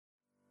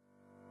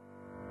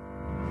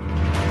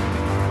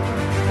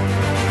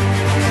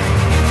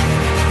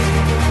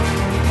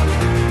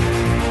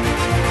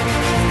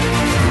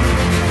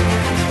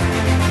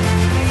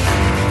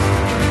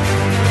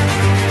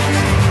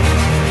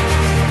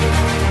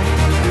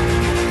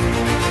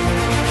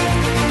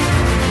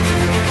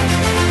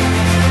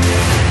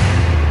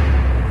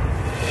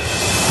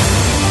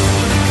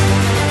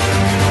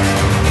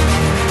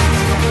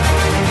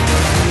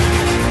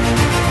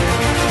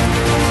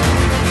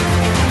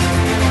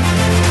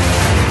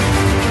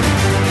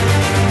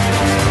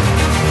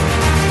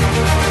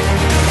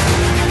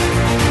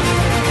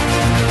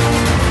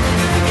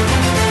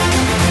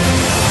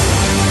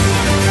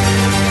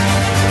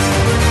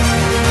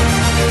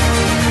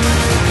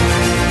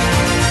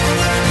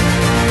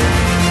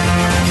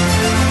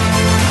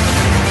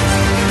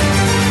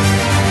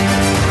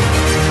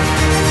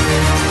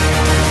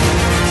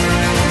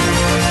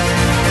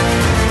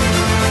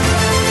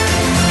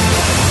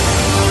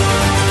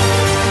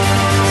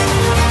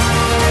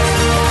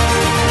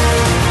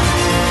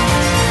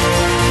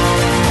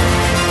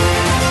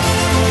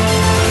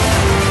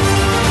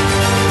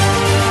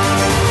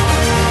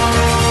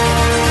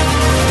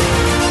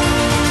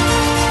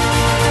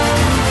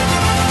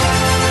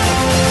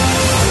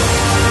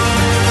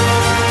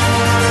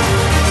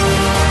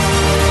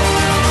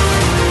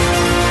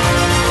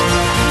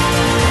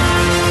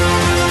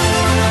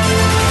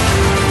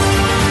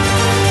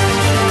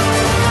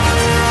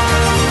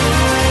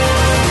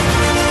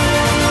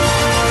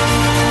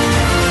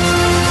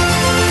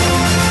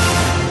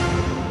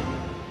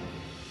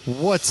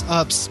What's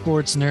up,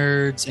 sports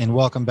nerds, and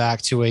welcome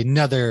back to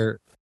another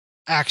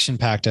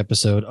action-packed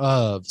episode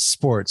of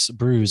Sports,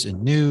 Brews,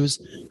 and News.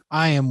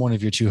 I am one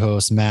of your two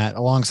hosts, Matt.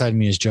 Alongside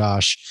me is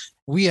Josh.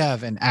 We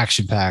have an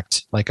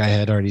action-packed, like I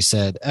had already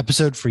said,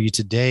 episode for you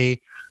today.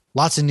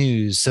 Lots of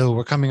news. So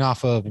we're coming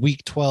off of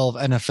Week 12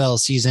 NFL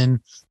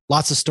season.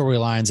 Lots of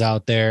storylines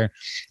out there.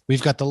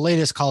 We've got the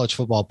latest college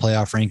football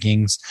playoff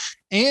rankings,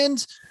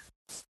 and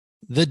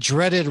the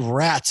dreaded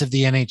rats of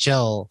the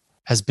NHL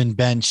has been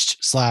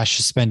benched /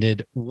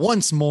 suspended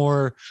once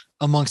more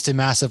amongst a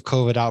massive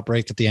COVID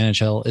outbreak that the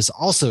NHL is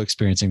also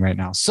experiencing right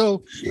now.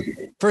 So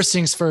first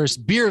things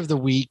first, beer of the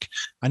week.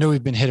 I know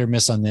we've been hit or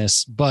miss on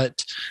this,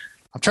 but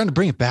I'm trying to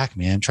bring it back,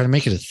 man. Trying to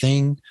make it a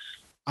thing.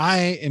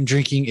 I am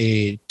drinking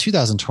a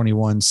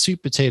 2021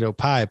 sweet potato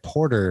pie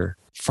porter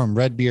from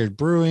Redbeard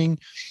Brewing.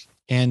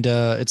 And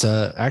it's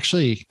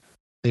actually,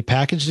 they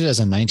packaged it as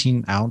a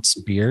 19-ounce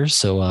beer,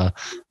 so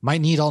might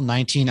need all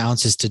 19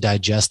 ounces to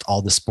digest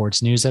all the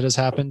sports news that has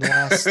happened the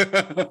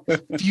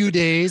last few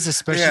days,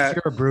 especially if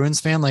you're a Bruins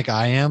fan like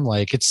I am.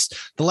 Like, it's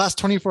the last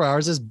 24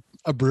 hours as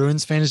a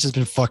Bruins fan has just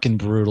been fucking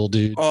brutal,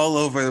 dude. All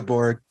over the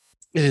board.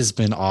 It has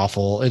been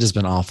awful. It has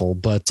been awful.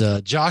 But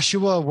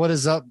Joshua, what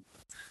is up,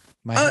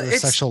 my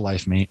heterosexual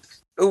life mate?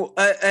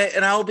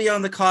 And I'll be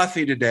on the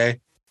coffee today.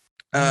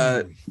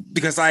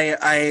 Because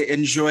I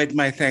enjoyed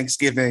my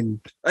Thanksgiving.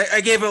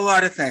 I gave a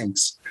lot of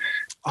thanks.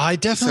 I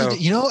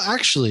definitely,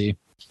 actually,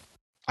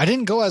 I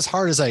didn't go as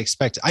hard as I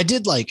expected. I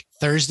did like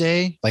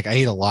Thursday, like I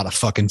ate a lot of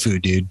fucking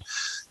food, dude.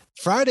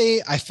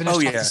 Friday, I finished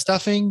off the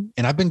stuffing,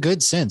 and I've been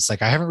good since.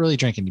 Like I haven't really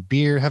drank any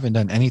beer, haven't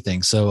done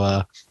anything. So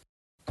I'm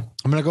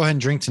gonna go ahead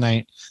and drink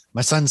tonight.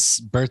 My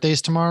son's birthday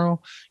is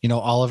tomorrow. You know,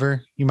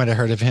 Oliver, you might have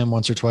heard of him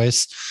once or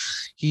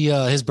twice.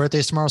 His birthday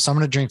is tomorrow, so I'm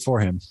gonna drink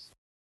for him.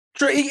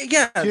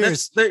 Yeah,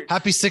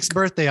 happy 6th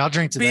birthday. I'll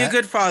drink to that. Be a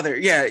good father.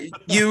 Yeah,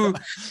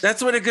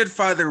 that's what a good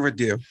father would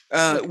do.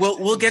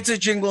 We'll get to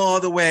Jingle All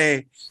the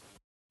Way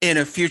in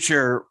a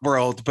future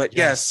world, but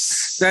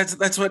yes,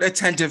 that's what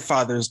attentive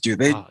fathers do.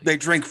 They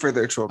drink for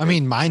their children. I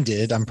mean, mine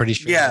did. I'm pretty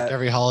sure. Yeah, like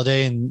every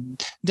holiday,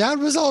 and Dad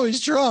was always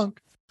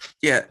drunk.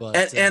 Yeah,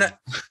 but, and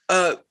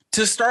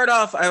to start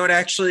off, I would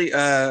actually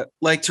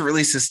like to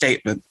release a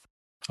statement.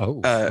 Oh,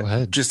 go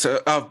ahead. Just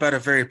about a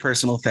very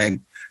personal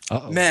thing.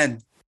 Uh-oh.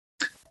 Men,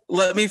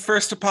 let me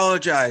first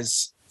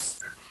apologize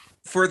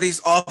for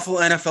these awful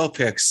NFL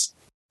picks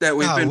that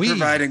we've been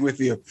providing with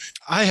you.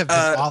 I have been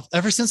off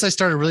ever since I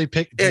started really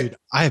dude,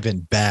 I have been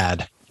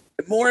bad.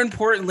 More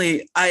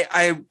importantly,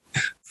 I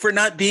for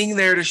not being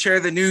there to share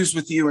the news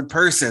with you in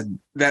person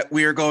that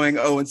we are going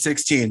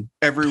 0-16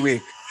 every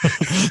week.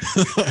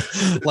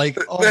 Like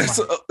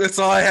that's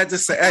all I had to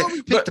say.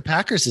 We picked the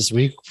Packers this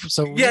week,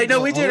 so we did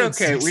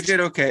okay. We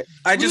did okay.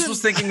 I just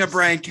was thinking of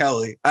Brian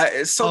Kelly.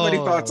 Many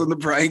thoughts on the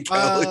Brian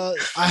Kelly.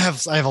 I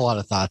have a lot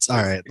of thoughts. All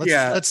right,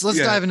 let's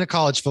dive into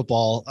college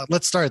football.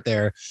 Let's start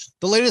there.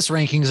 The latest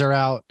rankings are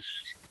out.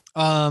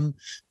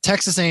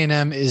 Texas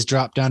A&M is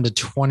dropped down to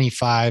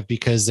 25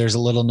 because there's a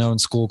little known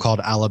school called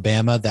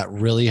Alabama that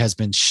really has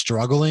been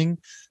struggling.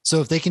 So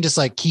if they can just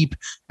like keep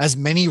as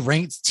many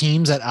ranked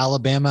teams that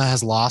Alabama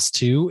has lost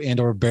to and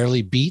or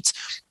barely beat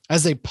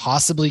as they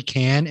possibly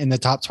can in the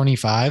top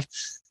 25,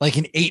 like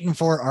an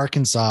 8-4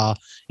 Arkansas,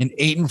 an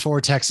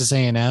 8-4 Texas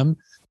A&M,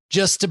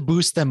 just to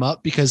boost them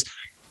up, because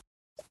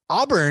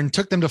Auburn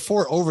took them to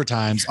 4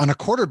 overtimes on a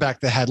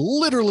quarterback that had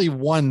literally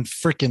one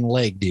freaking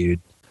leg,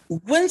 dude.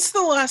 When's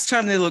the last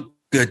time they looked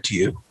good to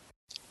you?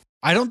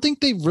 I don't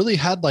think they really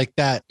had like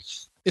that.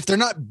 If they're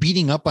not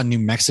beating up on New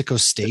Mexico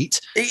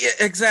State.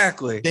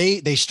 Exactly.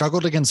 They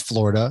struggled against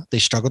Florida. They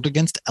struggled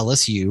against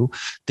LSU.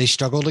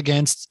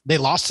 They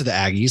lost to the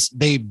Aggies.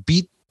 They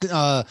beat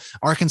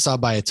Arkansas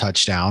by a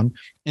touchdown.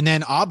 And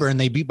then Auburn,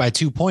 they beat by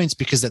 2 points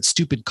because that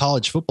stupid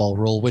college football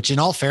rule, which in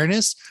all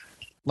fairness,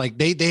 like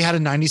they had a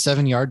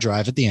 97-yard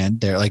drive at the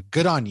end. They're like,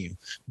 good on you.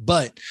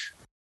 But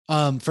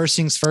first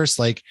things first,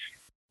 like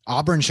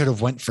Auburn should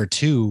have went for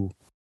 2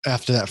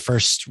 after that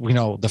first,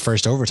 the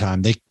first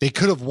overtime. They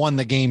could have won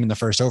the game in the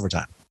first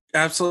overtime.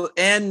 Absolutely.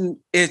 And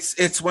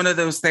it's one of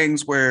those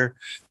things where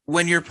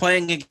when you're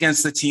playing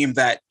against the team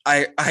that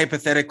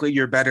hypothetically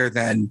you're better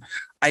than,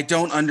 I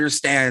don't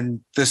understand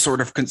the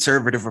sort of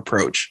conservative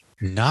approach.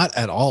 Not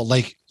at all.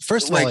 Like,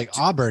 first of all, like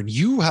Auburn,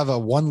 you have a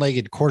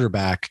one-legged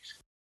quarterback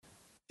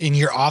and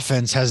your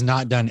offense has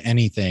not done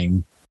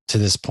anything to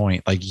this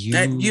point. Like you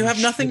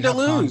have nothing to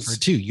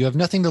lose. You have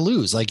nothing to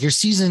lose. Like your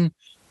season,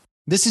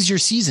 this is your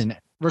season.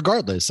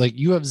 Regardless, like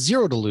you have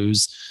 0 to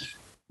lose.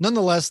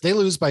 Nonetheless, they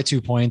lose by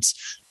 2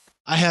 points.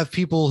 I have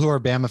people who are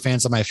Bama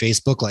fans on my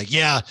Facebook like,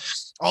 yeah,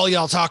 all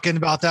y'all talking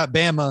about that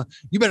Bama,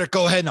 you better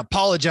go ahead and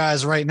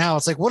apologize right now.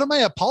 It's like, what am I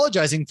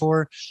apologizing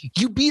for?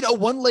 You beat a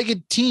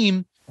one-legged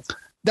team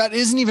that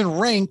isn't even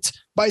ranked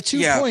by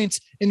 2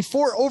 points in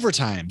 4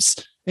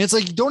 overtimes. And it's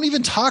like, don't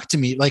even talk to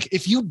me. Like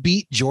if you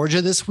beat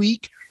Georgia this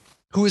week,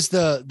 who is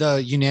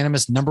the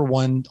unanimous number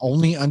 1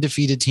 only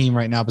undefeated team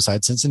right now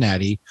besides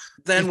Cincinnati,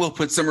 then we'll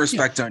put some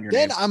respect on your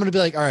name. Then I'm going to be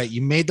like, all right,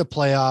 you made the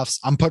playoffs.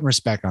 I'm putting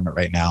respect on it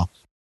right now.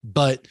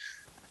 But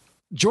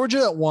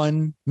Georgia at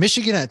 1,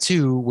 Michigan at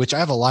 2, which I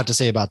have a lot to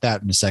say about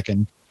that in a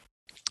second.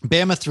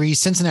 Bama 3,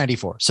 Cincinnati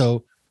 4.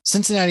 So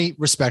Cincinnati,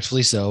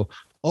 respectfully so.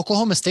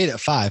 Oklahoma State at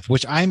 5,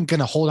 which I'm going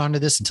to hold on to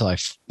this until I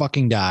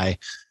fucking die.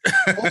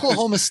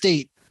 Oklahoma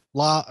State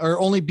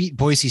only beat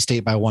Boise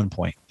State by 1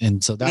 point.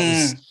 And so that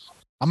was,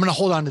 I'm going to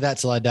hold on to that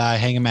till I die,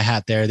 hanging my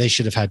hat there. They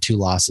should have had 2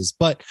 losses,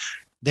 but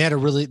they had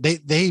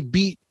they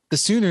beat the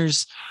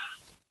Sooners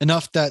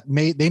enough that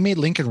they made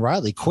Lincoln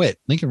Riley quit.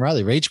 Lincoln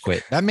Riley rage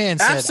quit. That man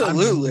said,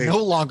 absolutely, I'm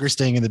no longer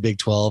staying in the Big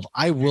 12.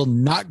 I will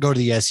not go to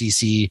the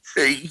SEC.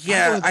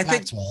 Yeah,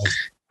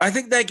 I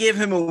think that gave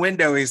him a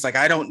window. He's like,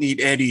 I don't need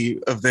any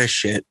of this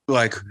shit.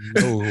 Like,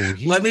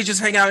 let me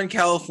just hang out in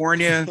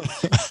California.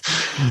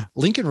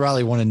 Lincoln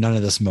Riley wanted none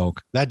of the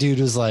smoke. That dude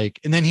was like,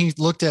 and then he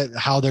looked at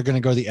how they're going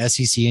to go to the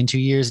SEC in 2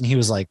 years. And he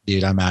was like,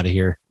 dude, I'm out of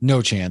here.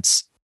 No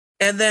chance.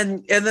 And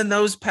then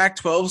those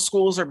Pac-12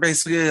 schools are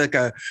basically like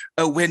a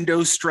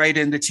window straight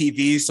into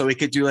TV, so we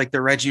could do like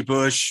the Reggie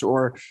Bush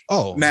or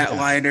Matt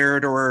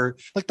Leinart or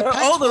like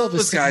all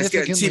those guys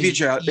get TV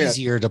jobs.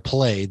 Easier to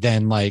play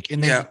than like,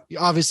 and then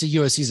obviously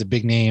USC is a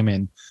big name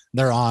and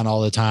they're on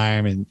all the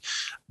time and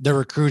they're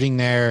recruiting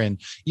there. And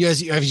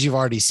as you've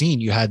already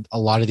seen, you had a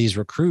lot of these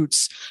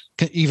recruits,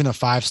 even a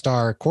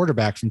 5-star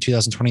quarterback from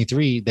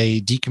 2023. They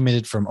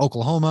decommitted from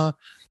Oklahoma.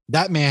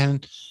 That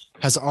man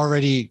has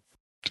already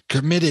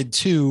committed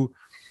to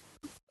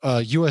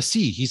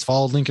USC. He's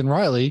followed Lincoln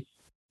Riley.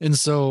 And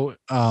so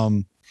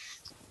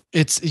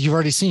you've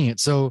already seen it.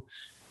 So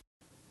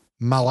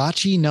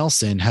Malachi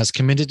Nelson has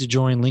committed to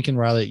join Lincoln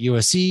Riley at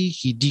USC.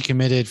 He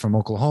decommitted from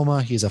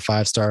Oklahoma. He's a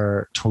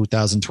 5-star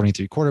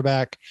 2023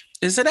 quarterback.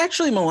 Is it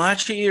actually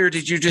Malachi or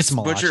did you just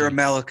butcher a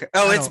Malachi?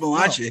 Oh, it's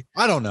Malachi.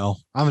 I don't know.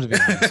 I'm going to be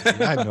honest with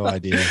you. I have no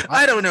idea.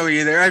 I don't know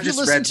either. I've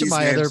just read to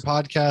my other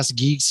podcast,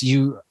 Geeks.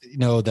 You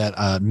know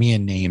that me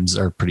and names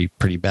are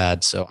pretty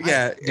bad. So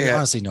I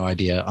honestly no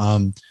idea.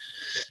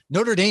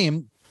 Notre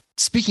Dame,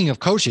 speaking of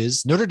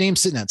coaches, Notre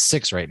Dame's sitting at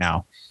 6 right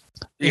now.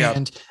 Yeah.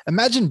 And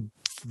imagine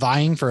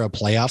vying for a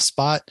playoff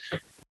spot.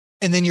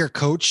 And then your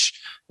coach,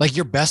 like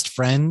your best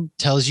friend,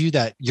 tells you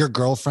that your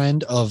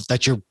girlfriend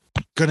that you're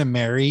going to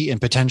marry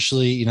and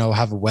potentially,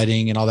 have a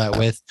wedding and all that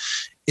with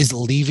is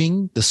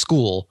leaving the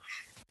school.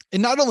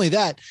 And not only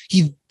that,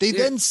 they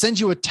then send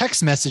you a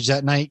text message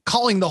that night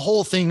calling the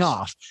whole thing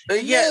off.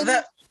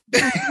 That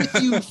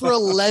with you for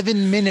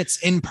 11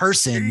 minutes in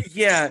person.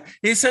 Yeah.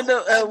 He sent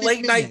a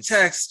late night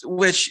text,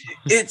 which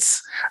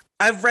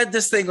I've read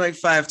this thing like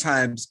 5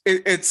 times.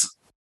 It's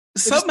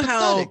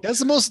somehow that's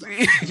the most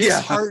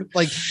hard.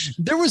 Like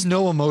there was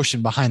no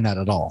emotion behind that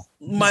at all.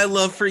 My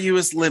love for you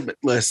is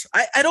limitless.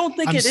 I don't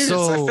think it is.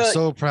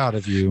 So proud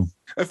of you.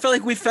 I feel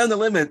like we found the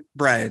limit,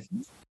 Brian.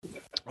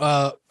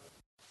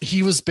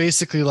 He was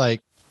basically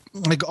like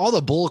all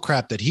the bull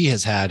crap that he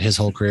has had his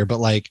whole career, but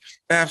like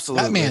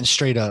absolutely that man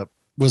straight up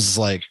was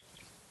like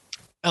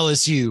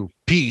LSU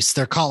peace.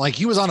 They're calling like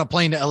he was on a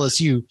plane to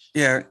LSU.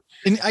 Yeah.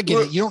 And I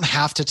get it. You don't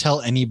have to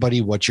tell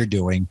anybody what you're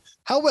doing.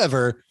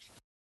 However,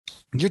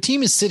 your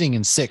team is sitting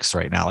in 6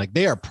 right now. Like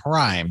they are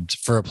primed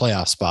for a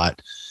playoff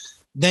spot.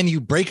 Then you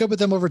break up with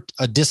them over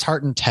a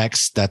disheartened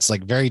text that's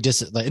like very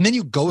and then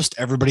you ghost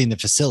everybody in the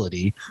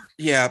facility.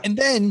 Yeah. And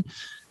then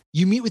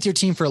you meet with your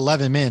team for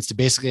 11 minutes to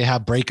basically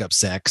have breakup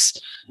sex.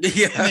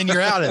 Yeah. And then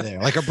you're out of there.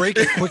 Like a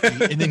breakup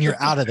quickie, and then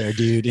you're out of there,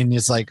 dude. And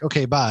it's like,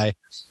 okay, bye.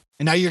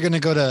 And now you're going to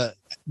go to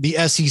the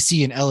SEC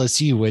and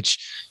LSU, which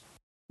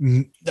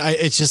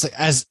it's just like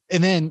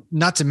and then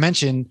not to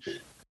mention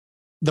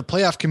the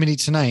playoff committee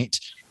tonight.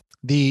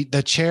 The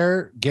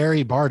chair,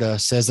 Gary Barta,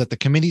 says that the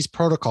committee's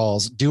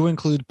protocols do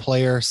include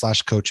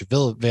player/coach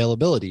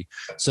availability.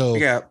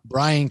 So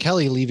Brian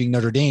Kelly leaving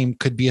Notre Dame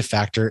could be a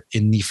factor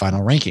in the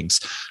final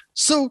rankings.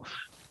 So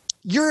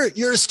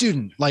you're a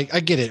student. Like I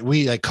get it.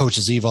 We like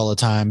coaches leave all the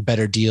time,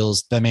 better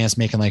deals. That man's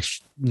making like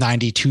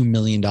 $92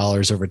 million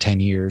over 10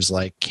 years.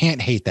 Like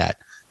can't hate that.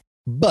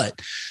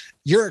 But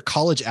you're a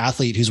college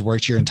athlete who's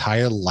worked your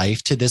entire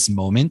life to this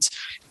moment.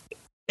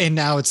 And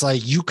now it's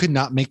like you could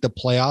not make the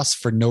playoffs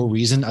for no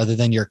reason other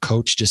than your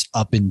coach just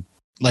up and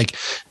like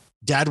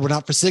dad went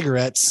out for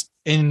cigarettes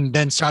and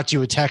then shot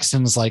you a text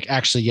and was like,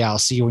 actually, yeah, I'll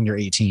see you when you're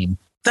 18.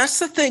 That's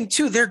the thing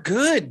too. They're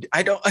good.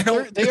 I don't.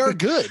 They are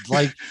good.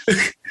 Like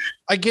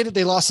I get it.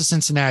 They lost to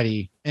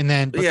Cincinnati and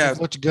then they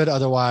looked good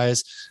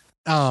otherwise.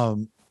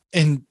 And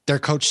their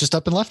coach just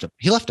up and left him.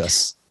 He left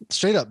us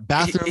straight up.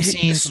 Bathroom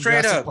scene from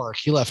Jurassic Park.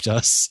 He left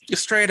us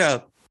straight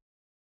up.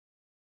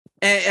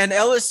 And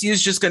LSU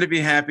is just going to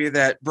be happy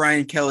that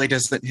Brian Kelly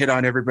doesn't hit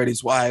on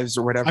everybody's wives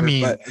or whatever. I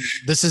mean,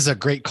 this is a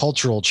great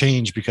cultural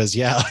change because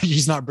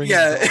he's not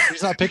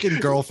he's not picking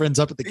girlfriends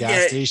up at the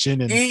gas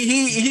station, and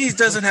he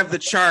doesn't have the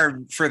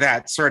charm for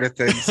that sort of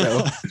thing.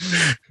 So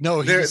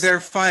no, they're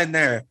fine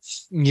there.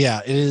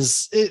 Yeah, it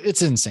is.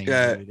 It's insane.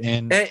 Dude.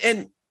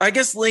 And I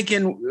guess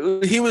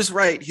Lincoln, he was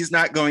right. He's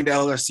not going to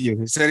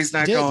LSU. He said he's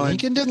not going.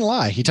 Lincoln didn't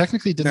lie. He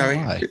technically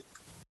didn't lie.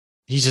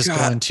 He's just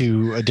going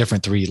to a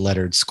different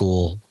 3-lettered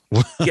school.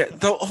 Yeah,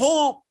 the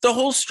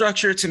whole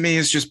structure to me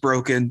is just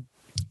broken.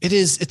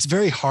 It's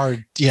very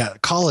hard. Yeah.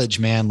 College,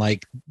 man.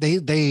 Like they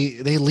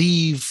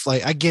leave,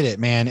 like, I get it,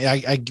 man.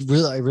 I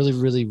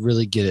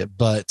really get it.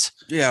 But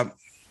yeah,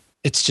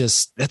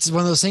 it's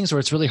one of those things where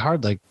it's really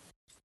hard. Like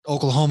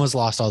Oklahoma's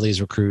lost all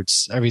these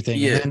recruits, everything.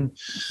 Yeah. And then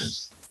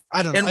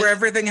I don't know. And where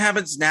everything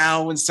happens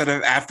now instead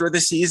of after the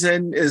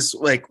season is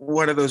like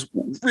one of those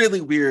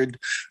really weird.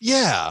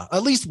 Yeah.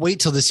 At least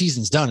wait till the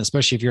season's done,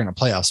 especially if you're in a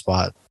playoff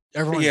spot.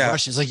 Everyone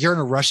rushes. Like, you're in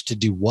a rush to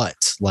do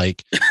what?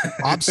 Like,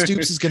 Bob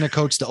Stoops is going to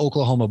coach the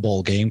Oklahoma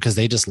Bowl game because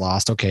they just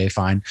lost. Okay,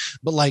 fine.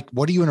 But like,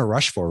 what are you in a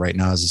rush for right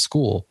now as a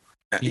school?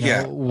 You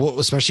know,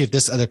 especially if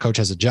this other coach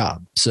has a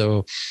job.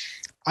 So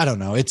I don't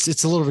know. It's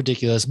a little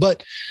ridiculous.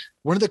 But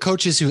one of the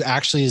coaches who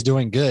actually is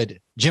doing good,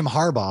 Jim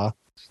Harbaugh,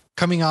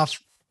 coming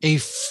off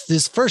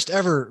his first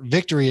ever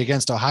victory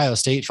against Ohio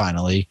State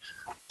finally,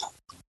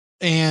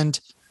 and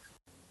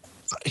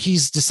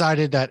he's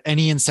decided that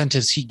any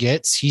incentives he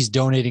gets, he's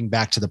donating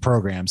back to the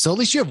program. So at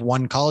least you have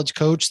one college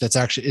coach that's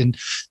actually in,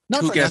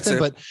 not for nothing,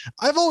 but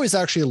I've always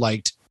actually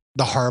liked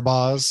the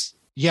Harbaughs.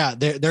 Yeah,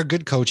 they're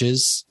good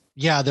coaches.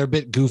 Yeah, they're a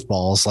bit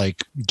goofballs.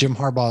 Like Jim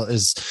Harbaugh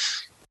is,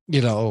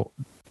 you know,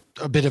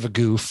 a bit of a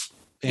goof.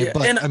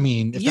 But and I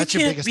mean, if you that's your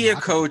can't biggest be a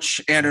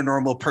coach and a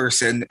normal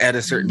person at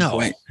a certain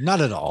point.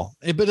 Not at all.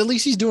 But at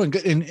least he's doing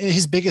good. And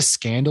his biggest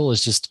scandal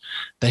is just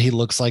that he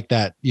looks like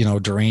that, you know,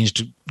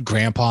 deranged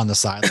grandpa on the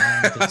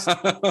sideline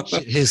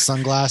with his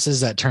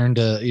sunglasses that turn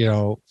to, you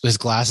know, his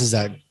glasses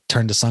that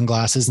turn to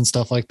sunglasses and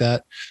stuff like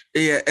that.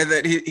 Yeah, and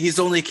that he's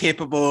only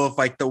capable of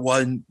like the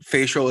one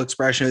facial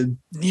expression.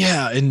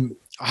 Yeah, and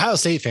Ohio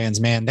State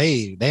fans, man,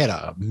 they had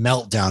a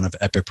meltdown of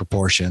epic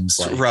proportions.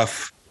 Like,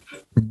 rough.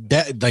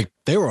 That, like,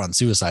 they were on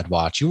suicide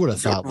watch. You would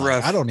have thought,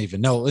 like, I don't even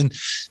know. And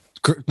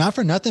not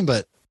for nothing,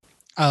 but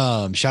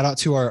shout out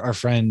to our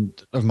friend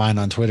of mine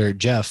on Twitter,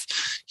 Jeff.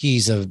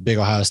 He's a big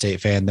Ohio State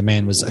fan. The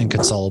man was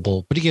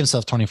inconsolable, but he gave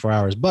himself 24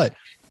 hours. But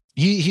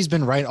he's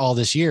been right all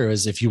this year.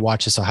 As if you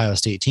watch this Ohio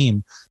State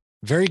team,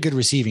 very good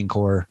receiving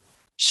core.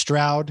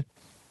 Stroud,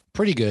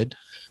 pretty good,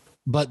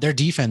 but their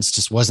defense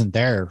just wasn't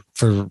there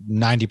for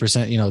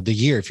 90%. You know, the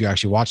year. If you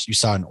actually watched, you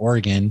saw in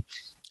Oregon.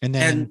 And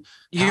then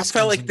you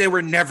felt like they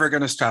were never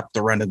going to stop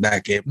the run in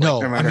that game. No,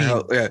 like,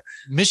 no I mean,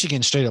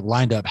 Michigan straight up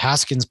lined up.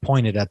 Haskins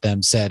pointed at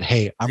them, said,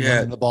 "Hey, I'm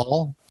running the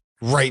ball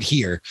right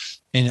here."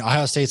 And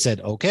Ohio State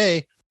said,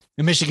 "Okay."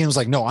 And Michigan was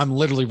like, "No, I'm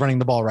literally running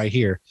the ball right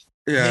here."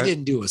 Yeah. They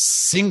didn't do a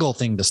single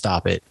thing to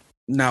stop it.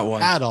 Not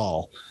one. At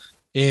all.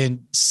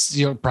 And,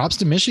 you know, props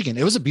to Michigan.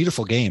 It was a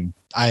beautiful game.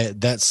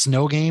 That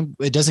snow game,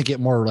 it doesn't get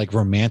more like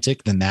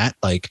romantic than that.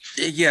 Like,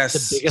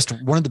 yes,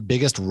 one of the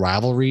biggest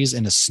rivalries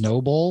in a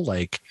snow bowl.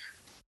 Like,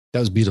 that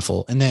was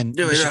beautiful. And then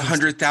there's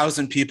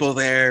 100,000 people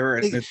there.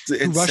 And it's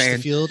rushed the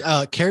field.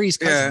 Carrie's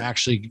cousin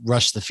actually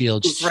rushed the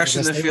field.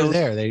 Rushing the field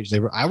there. They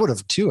were. I would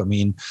have too. I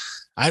mean,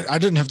 I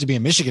didn't have to be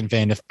a Michigan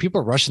fan. If people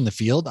are rushing the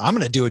field, I'm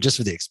going to do it just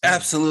for the experience.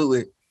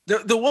 Absolutely.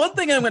 The one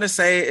thing I'm going to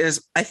say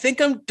is I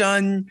think I'm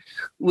done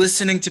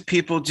listening to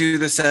people do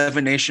the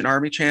Seven Nation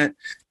Army chant.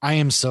 I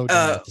am so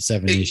done with the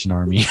Seven Nation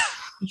Army.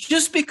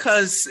 Just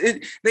because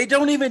they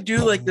don't even do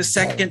like the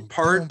second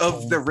part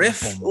of the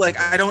riff. Like,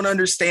 I don't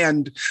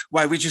understand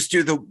why we just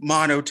do the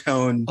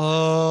monotone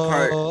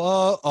part.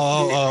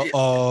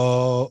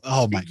 Oh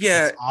my.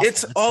 Yeah,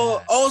 it's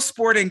all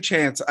sporting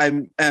chants.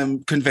 I'm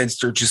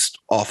convinced are just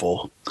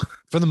awful.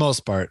 For the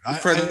most part.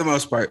 The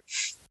most part.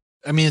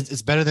 I mean,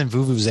 it's better than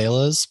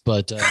Vuvuzela's,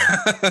 but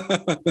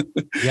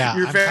yeah,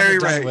 you're very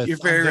right. You're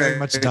very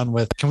much done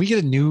with. Can we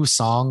get a new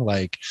song?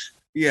 Like,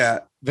 yeah,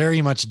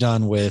 very much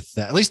done with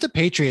that. At least the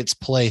Patriots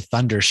play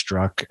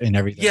Thunderstruck and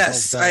everything.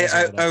 Yes,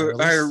 I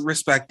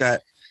respect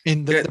that.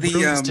 And the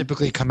Bruins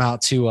typically come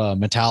out to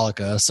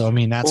Metallica, so I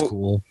mean that's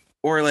cool.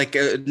 Or like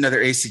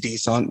another ACD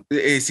song,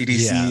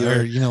 ACDC,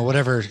 or you know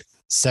whatever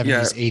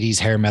 70s, 80s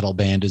hair metal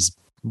band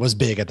was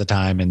big at the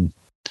time, and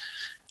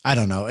I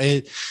don't know.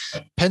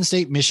 Penn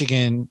State,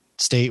 Michigan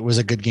State was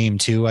a good game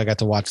too. I got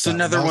to watch. So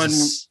another one,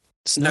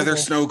 another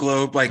snow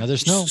globe, like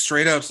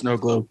straight up snow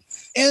globe.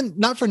 And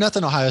not for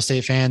nothing, Ohio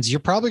State fans,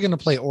 you're probably going to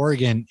play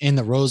Oregon in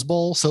the Rose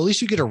Bowl. So at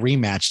least you get a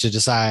rematch to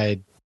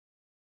decide,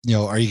 you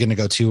know, are you going to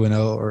go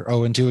 2-0 or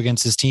 0-2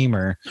 against this team,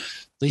 or at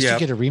least you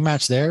get a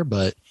rematch there.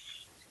 But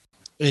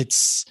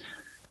it's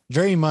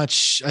very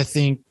much, I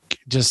think,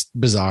 just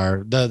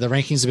bizarre. The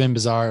rankings have been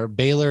bizarre.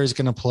 Baylor is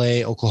going to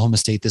play Oklahoma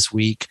State this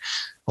week.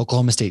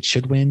 Oklahoma State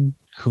should win.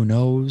 Who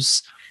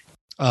knows?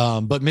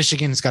 But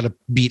Michigan's got to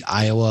beat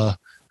Iowa,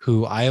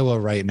 who Iowa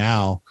right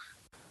now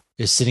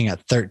is sitting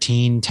at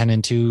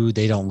 13-10-2.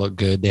 They don't look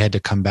good. They had to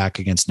come back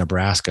against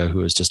Nebraska,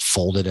 who is just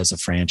folded as a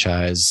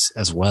franchise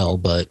as well.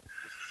 But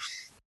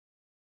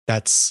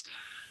that's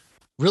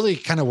really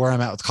kind of where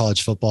I'm at with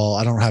college football.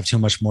 I don't have too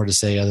much more to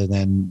say other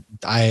than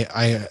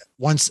I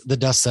once the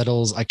dust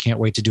settles, I can't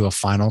wait to do a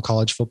final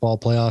college football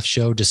playoff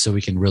show just so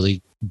we can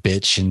really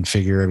bitch and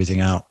figure everything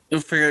out.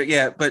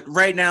 But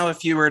right now,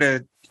 if you were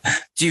to,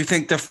 do you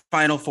think the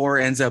Final Four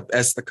ends up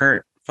as the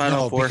current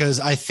Final Four? Because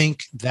I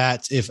think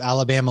that if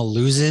Alabama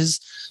loses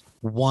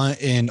one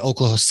and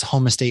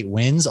Oklahoma State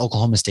wins,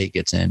 Oklahoma State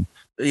gets in.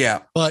 Yeah.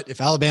 But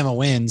if Alabama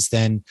wins,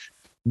 then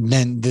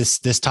then this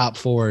top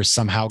four is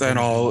somehow then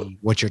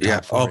what your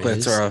top four all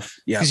bets are off.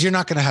 Yeah, because you're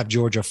not going to have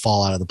Georgia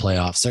fall out of the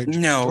playoffs.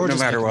 No, Georgia's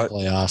no matter what.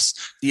 Playoffs.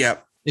 Yeah.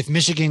 If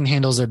Michigan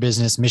handles their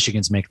business,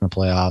 Michigan's making the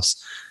playoffs.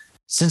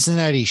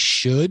 Cincinnati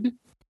should,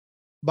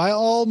 by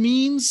all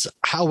means.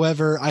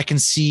 However, I can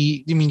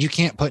see. I mean, you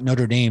can't put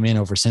Notre Dame in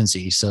over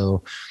Cincy,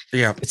 so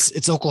yeah,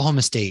 it's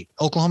Oklahoma State.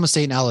 Oklahoma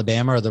State and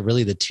Alabama are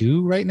really the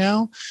two right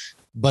now.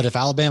 But if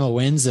Alabama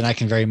wins, then I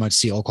can very much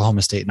see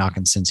Oklahoma State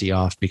knocking Cincy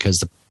off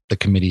because the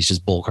committee's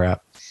just bullcrap.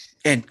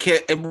 And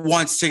it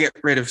wants to get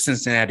rid of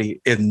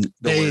Cincinnati in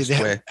the worst way.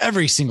 Have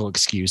every single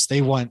excuse.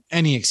 They want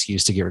any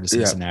excuse to get rid of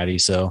Cincinnati. Yeah.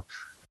 So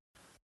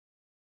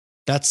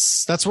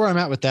that's where I'm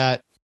at with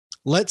that.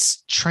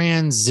 Let's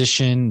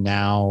transition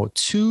now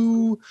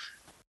to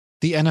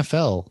the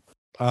NFL.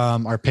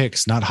 Our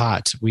picks, not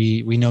hot.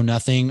 We know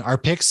nothing. Our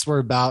picks were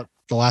about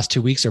the last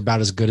 2 weeks are about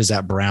as good as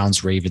that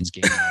Browns-Ravens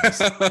game.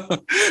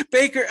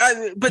 Baker,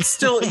 but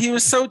still, he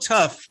was so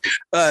tough,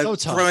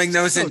 throwing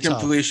those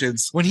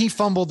incompletions. When he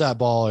fumbled that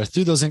ball or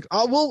threw those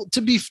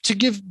to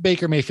give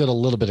Baker Mayfield a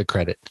little bit of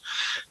credit,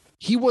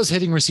 he was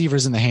hitting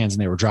receivers in the hands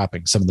and they were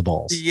dropping some of the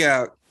balls.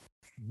 Yeah.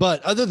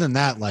 But other than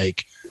that,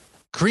 like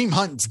Kareem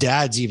Hunt's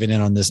dad's even in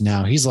on this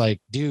now. He's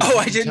like, dude. Oh,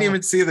 I didn't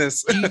even see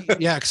this.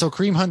 Yeah. So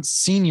Kareem Hunt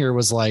Sr.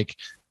 was like,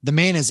 the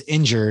man is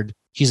injured.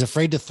 He's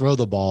afraid to throw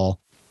the ball.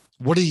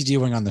 What is he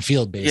doing on the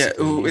field,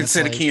 basically? Yeah,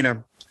 instead of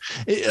Keenum.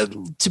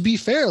 To be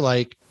fair,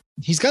 like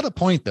he's got a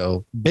point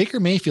though. Baker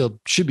Mayfield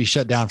should be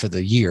shut down for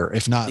the year,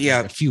 if not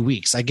like a few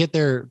weeks. I get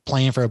they're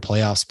playing for a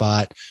playoff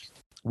spot,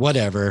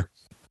 whatever.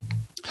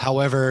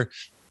 However,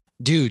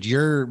 dude,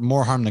 you're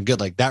more harm than good.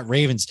 Like that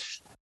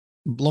Ravens,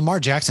 Lamar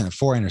Jackson had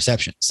 4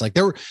 interceptions. Like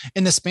there were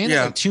in the span of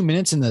like 2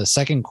 minutes in the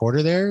second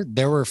quarter there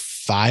were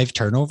 5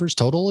 turnovers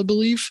total, I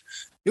believe.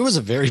 It was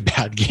a very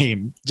bad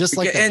game, just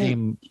like the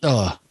game.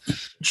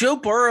 Joe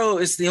Burrow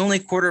is the only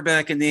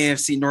quarterback in the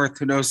AFC North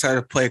who knows how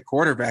to play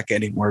quarterback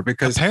anymore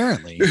because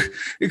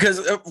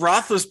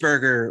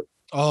Roethlisberger.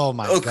 Oh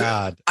my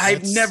God.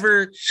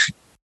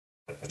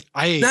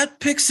 That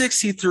pick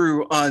 6 he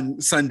threw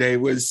on Sunday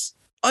was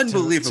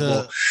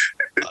unbelievable.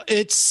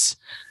 It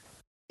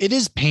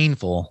is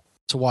painful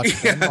to watch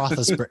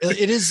Roethlisberger.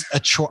 It is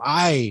a chore.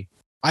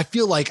 I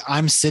feel like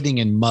I'm sitting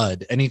in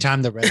mud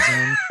anytime the red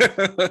zone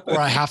where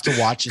I have to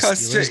watch a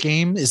Steelers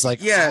game is like,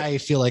 I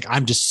feel like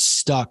I'm just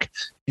stuck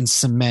in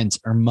cement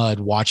or mud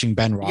watching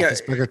Ben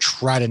Roethlisberger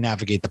try to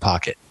navigate the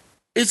pocket.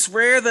 It's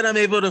rare that I'm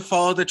able to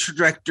follow the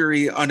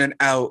trajectory on an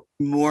out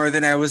more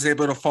than I was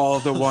able to follow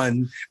the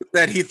one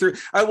that he threw.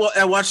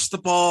 I watched the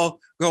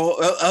ball go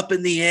up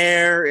in the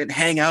air and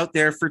hang out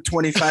there for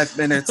 25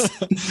 minutes.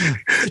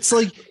 It's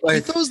like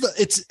he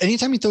throws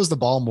anytime he throws the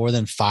ball more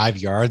than 5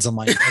 yards, I'm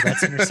like, oh,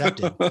 that's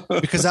intercepted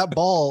because that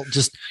ball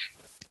just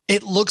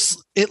it looks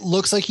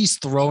like he's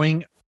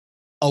throwing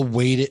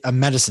a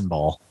medicine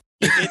ball.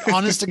 It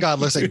honest to God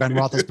looks like Ben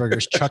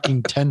Roethlisberger's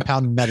chucking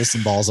 10-pound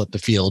medicine balls up the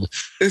field.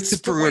 It's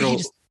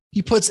brutal.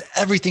 He puts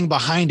everything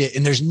behind it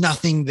and there's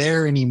nothing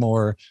there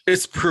anymore.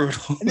 It's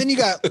brutal. And then you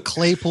got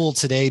Claypool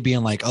today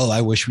being like, oh, I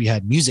wish we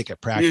had music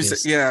at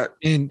practice.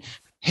 And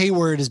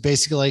Hayward is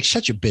basically like,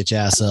 shut your bitch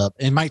ass up.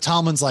 And Mike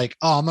Tomlin's like,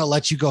 oh, I'm going to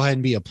let you go ahead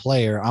and be a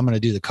player. I'm going to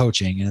do the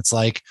coaching. And it's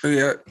like,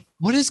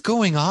 what is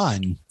going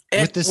on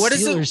with the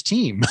Steelers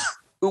team?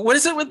 What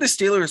is it with the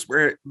Steelers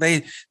where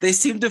they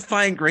seem to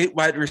find great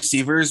wide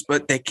receivers,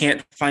 but they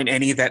can't find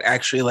any that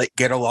actually like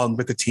get along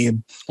with the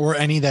team or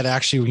any that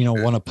actually,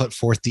 want to put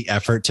forth the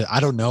effort to,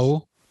 I don't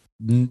know,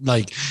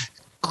 like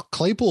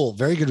Claypool,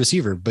 very good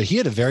receiver, but he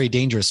had a very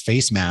dangerous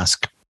face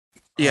mask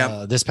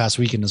this past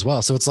weekend as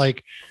well. So it's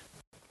like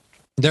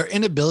their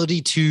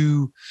inability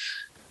to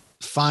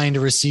find a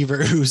receiver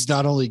who's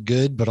not only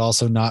good, but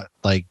also not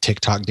like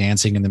TikTok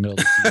dancing in the middle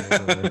of the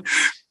field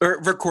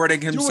or recording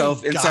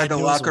himself inside the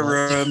locker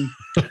room.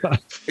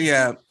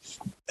 Yeah.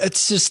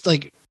 It's just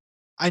like,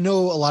 I know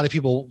a lot of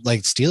people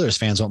like Steelers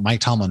fans want Mike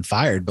Tomlin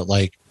fired, but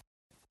like,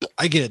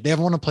 I get it. They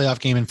haven't won a playoff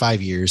game in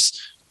 5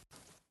 years,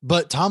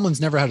 but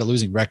Tomlin's never had a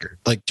losing record.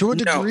 Like to a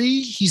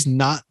degree, he's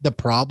not the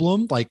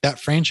problem. Like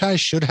that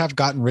franchise should have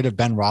gotten rid of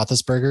Ben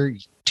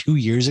Roethlisberger 2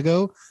 years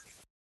ago.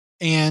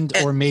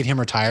 Or made him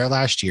retire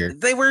last year.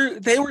 They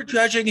were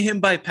judging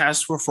him by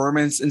past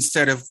performance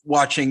instead of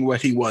watching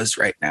what he was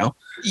right now.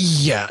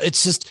 Yeah,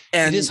 it's just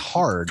it is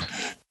hard.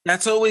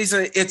 That's always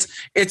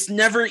it's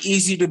never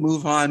easy to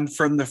move on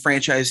from the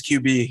franchise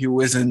QB who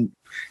isn't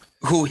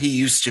who he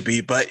used to be.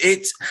 But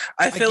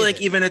I feel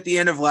like even at the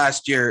end of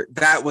last year,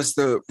 that was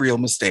the real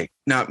mistake,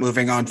 not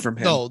moving on from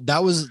him. No,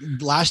 that was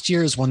last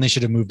year is when they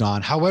should have moved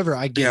on. However,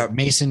 I get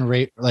Mason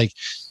Ray like.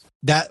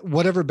 That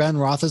whatever Ben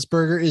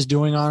Roethlisberger is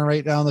doing on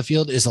right now on the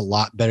field is a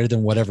lot better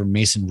than whatever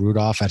Mason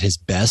Rudolph at his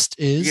best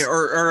is. Yeah,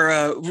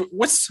 or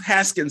what's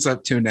Haskins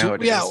up to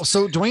nowadays? Yeah,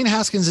 so Dwayne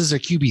Haskins is a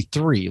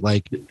QB3.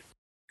 Like,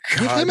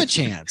 give him a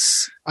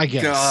chance, I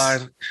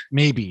guess.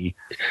 Maybe.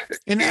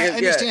 And I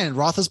understand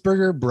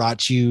Roethlisberger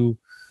brought you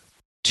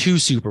 2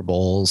 Super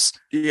Bowls.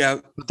 Yeah.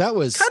 But that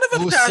was kind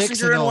of a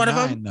passenger in one of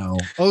them. Though.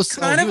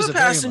 Kind of a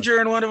passenger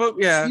in one of them.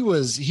 Yeah.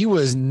 He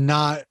was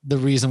not the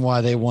reason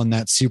why they won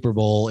that Super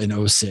Bowl in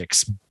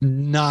 2006.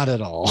 Not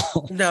at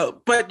all.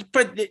 No, but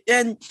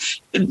and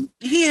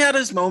he had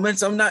his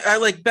moments.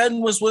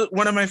 Ben was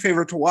one of my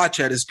favorite to watch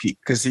at his peak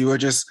because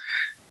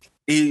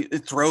he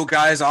throw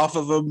guys off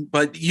of him,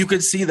 but you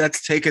could see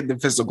that's taken the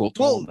physical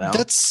toll now.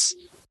 That's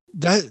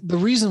the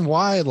reason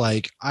why,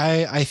 like,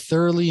 I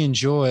thoroughly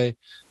enjoy.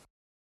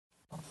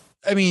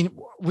 I mean,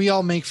 we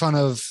all make fun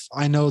of,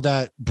 I know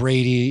that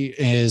Brady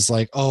is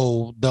like,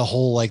 oh, the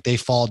whole, like, they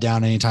fall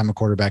down anytime a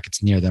quarterback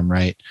gets near them.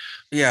 Right.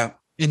 Yeah.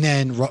 And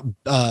then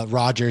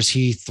Rodgers,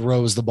 he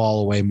throws the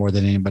ball away more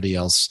than anybody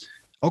else.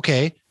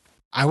 Okay.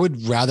 I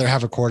would rather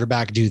have a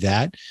quarterback do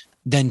that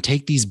than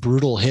take these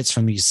brutal hits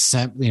from these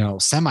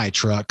semi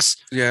trucks.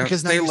 Yeah.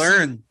 Because they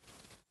learn.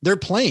 They're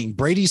playing.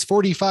 Brady's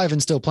 45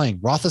 and still playing.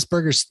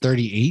 Roethlisberger's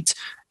 38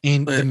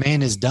 and the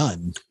man is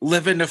done.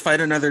 Living to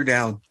fight another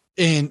down.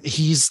 And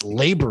he's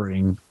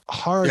laboring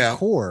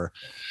hardcore.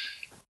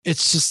 Yeah.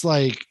 It's just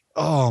like,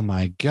 oh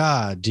my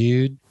God,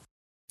 dude.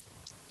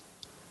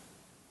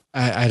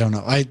 I don't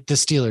know. The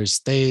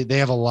Steelers, they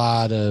have a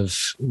lot of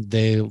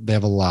they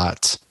have a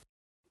lot.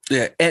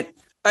 Yeah, and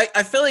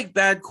I feel like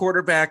bad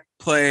quarterback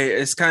play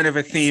is kind of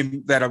a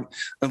theme that I'm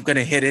going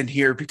to hit in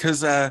here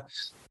because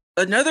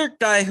another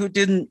guy who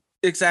didn't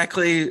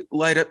exactly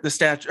light up the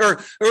stats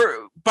or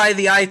by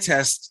the eye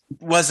test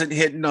wasn't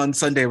hitting on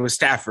Sunday was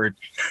Stafford.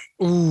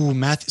 Ooh,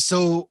 Matthew.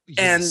 So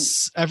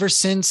yes, ever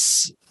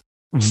since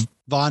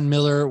Von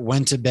Miller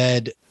went to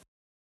bed,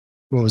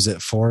 what was it,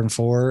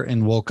 4-4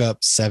 and woke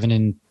up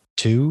 7-2?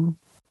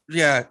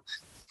 Yeah.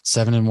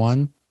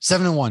 7-1.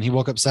 7-1. He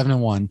woke up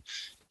 7-1.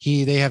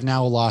 They have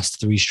now lost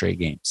 3 straight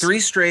games. 3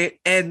 straight.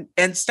 And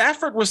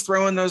Stafford was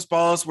throwing those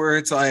balls where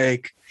it's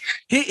like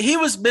he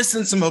was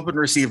missing some open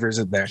receivers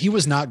in there. He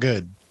was not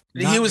good.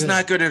 He was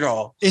not good at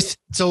all.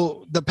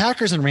 So the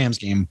Packers and Rams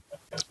game,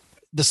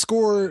 the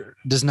score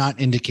does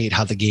not indicate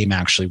how the game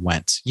actually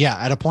went. Yeah,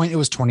 at a point it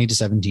was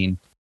 20-17.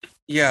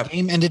 Yeah. The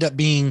game ended up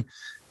being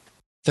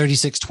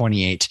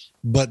 36-28,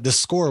 but the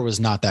score was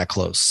not that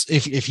close.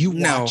 If you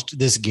watched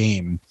this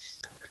game,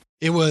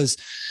 it was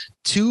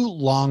 2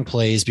 long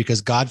plays because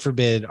God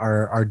forbid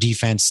our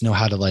defense know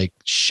how to like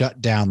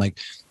shut down. Like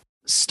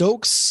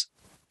Stokes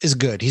is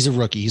good. He's a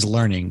rookie. He's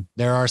learning.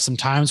 There are some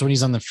times when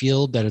he's on the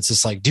field that it's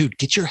just like, dude,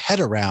 get your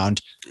head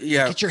around.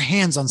 Yeah. Get your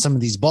hands on some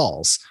of these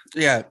balls.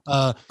 Yeah.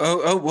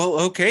 Well,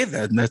 okay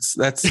then. That's.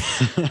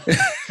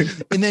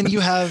 And then you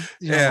have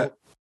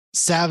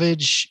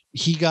Savage.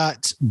 He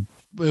got.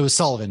 It was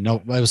Sullivan. No,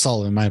 it was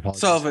Sullivan. My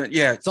apologies. Sullivan.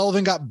 Yeah.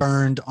 Sullivan got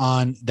burned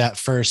on that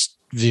first.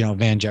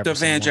 Van Jefferson. The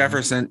Van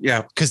Jefferson.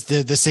 Yeah. Because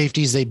the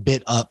safeties they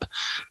bit up,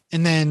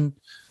 and then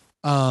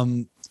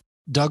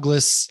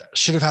Douglas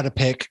should have had a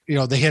pick.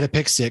 They had a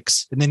pick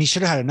 6, and then he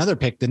should have had another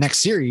pick the next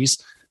series.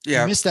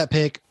 Yeah. He missed that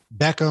pick.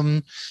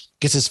 Beckham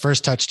gets his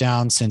first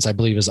touchdown since I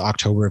believe it was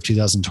October of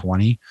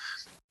 2020.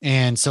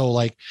 And so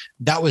like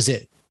that was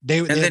it.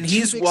 Then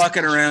he's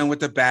walking around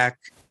with the back.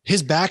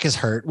 His back is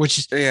hurt,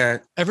 which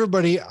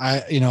everybody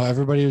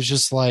was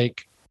just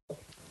like,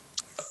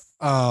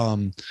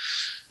 oh,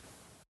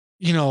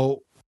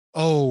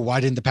 why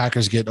didn't the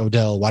Packers get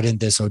Odell? Why didn't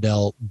this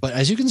Odell? But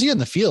as you can see on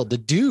the field, the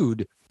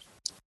dude,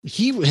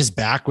 his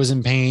back was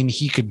in pain.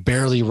 He could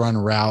barely run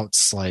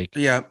routes. Like,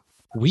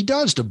 we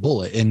dodged a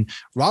bullet, and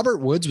Robert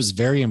Woods was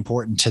very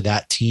important to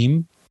that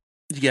team.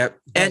 Yeah.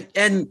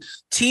 And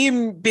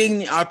team being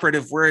the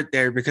operative word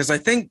there, because I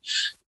think,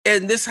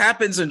 and this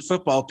happens in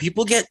football,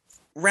 people get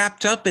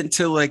wrapped up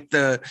into like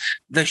the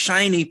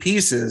shiny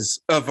pieces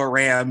of a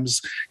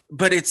Rams,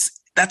 but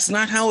that's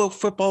not how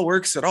football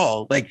works at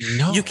all. Like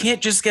you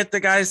can't just get the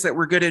guys that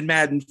were good in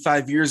Madden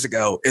 5 years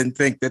ago and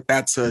think that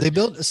that's they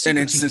built an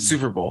instant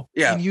Super Bowl.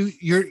 Yeah. And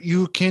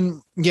you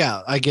can,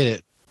 I get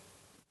it.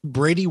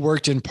 Brady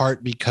worked in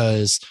part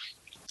because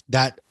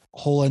that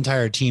whole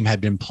entire team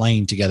had been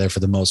playing together for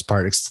the most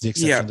part, except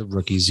for the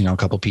rookies, a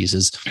couple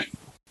pieces.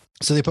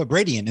 So they put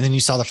Brady in, and then you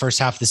saw the first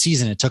half of the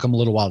season. It took him a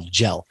little while to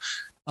gel.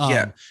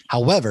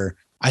 However,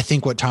 I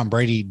think what Tom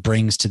Brady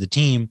brings to the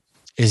team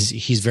is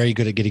he's very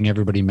good at getting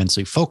everybody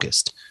mentally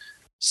focused.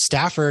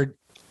 Stafford,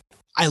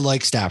 I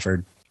like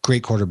Stafford,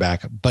 great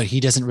quarterback, but he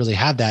doesn't really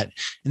have that.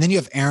 And then you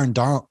have Aaron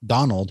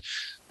Donald,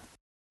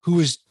 who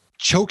is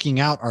choking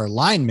out our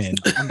linemen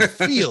on the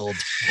field.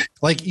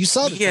 Like you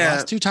saw the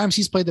last 2 times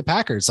he's played the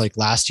Packers, like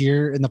last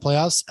year in the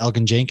playoffs,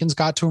 Elgin Jenkins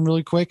got to him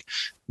really quick.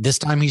 This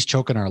time he's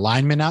choking our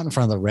linemen out in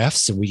front of the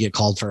refs, and we get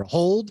called for a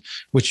hold,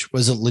 which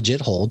was a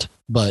legit hold,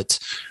 but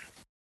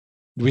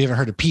we haven't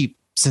heard a peep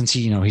since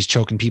he's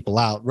choking people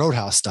out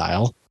Roadhouse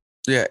style.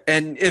 Yeah.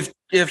 And if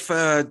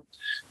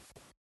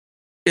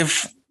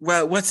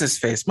what's his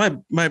face?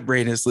 My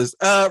brain is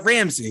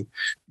Ramsey.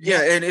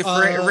 Yeah. And if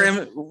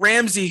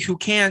Ramsey, who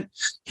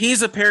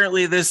he's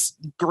apparently this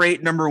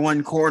great number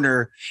 1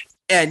 corner,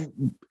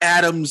 and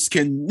Adams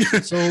can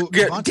gets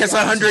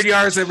 100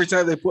 yards every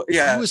time they play.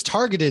 Yeah. He was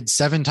targeted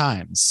 7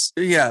 times.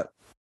 Yeah.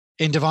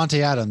 And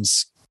Devontae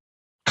Adams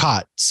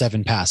caught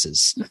 7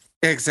 passes.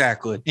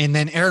 Exactly. And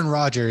then Aaron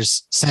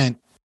Rodgers sent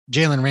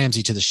Jalen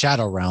Ramsey to the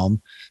shadow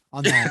realm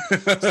on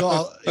that.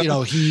 So,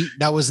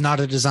 that was not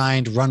a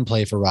designed run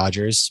play for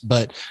Rodgers,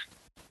 but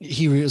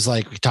he was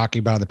like talking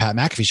about on the Pat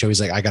McAfee show. He's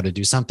like, I got to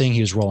do something.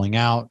 He was rolling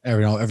out.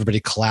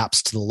 Everybody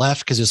collapsed to the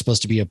left because it was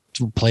supposed to be a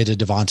play to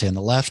Devontae on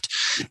the left.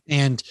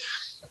 And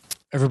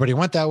everybody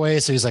went that way.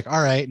 So he's like,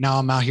 all right, now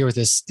I'm out here with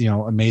this,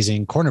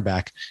 amazing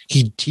cornerback.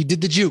 He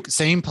did the juke,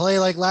 same play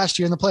like last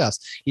year in the playoffs.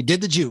 He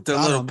did the juke. The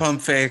little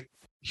pump fake.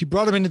 He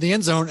brought him into the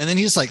end zone and then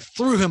he just like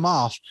threw him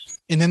off.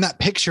 And then that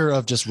picture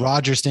of just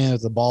Rodgers standing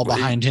with the ball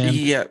behind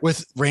him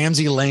with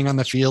Ramsey laying on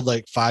the field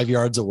like 5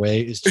 yards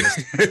away is just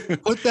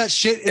put that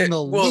shit in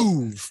the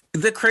Louvre.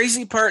 The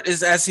crazy part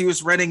is as he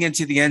was running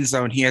into the end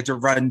zone, he had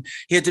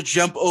to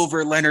jump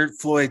over Leonard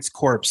Floyd's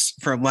corpse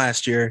from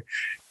last year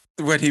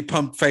when he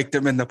pump faked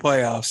him in the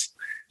playoffs.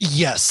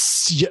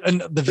 Yes. Yeah,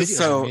 and the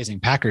videos are amazing.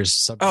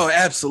 Packers.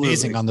 Absolutely.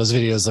 Amazing on those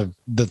videos of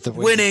the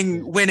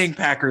winning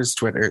Packers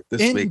Twitter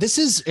this week. This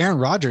is Aaron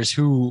Rodgers,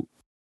 who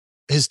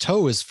his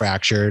toe is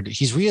fractured.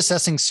 He's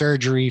reassessing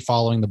surgery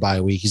following the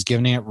bye week. He's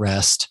giving it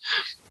rest.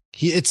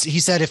 He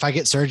said, if I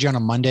get surgery on a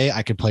Monday,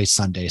 I could play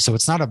Sunday. So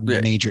it's not a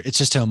major, it's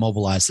just to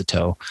immobilize the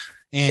toe.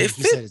 And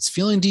he said it's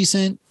feeling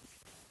decent.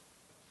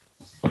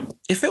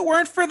 If it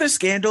weren't for the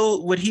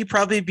scandal, would he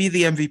probably be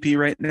the MVP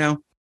right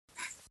now?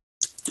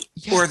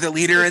 Yeah, or the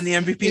leader in the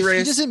MVP race?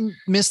 He doesn't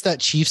miss that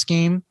Chiefs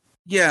game.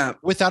 Yeah.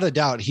 Without a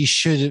doubt, he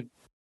should.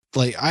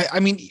 Like, I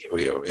mean,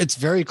 it's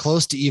very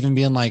close to even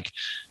being like,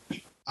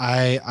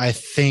 I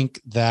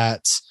think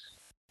that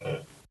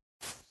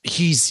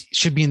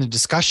should be in the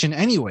discussion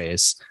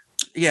anyways.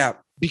 Yeah.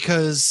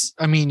 Because,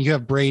 I mean, you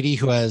have Brady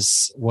who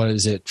has,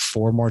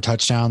 4 more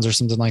touchdowns or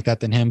something like that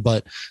than him.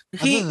 But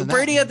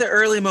Brady had the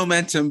early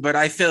momentum, but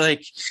I feel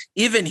like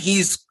even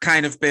he's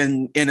kind of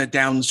been in a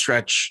down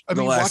stretch.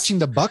 Watching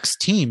the Bucs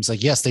teams,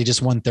 like, yes, they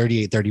just won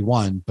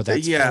 38-31, but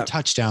that's 4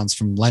 touchdowns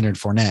from Leonard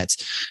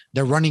Fournette.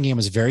 Their running game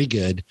was very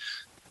good.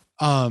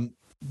 And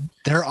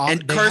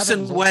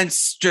Carson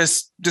Wentz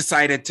just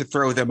decided to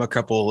throw them a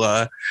couple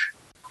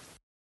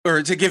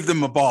or to give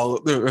them a ball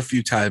a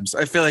few times.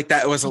 I feel like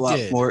that was a lot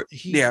more.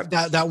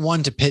 That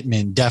one to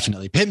Pittman,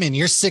 definitely. Pittman,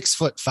 you're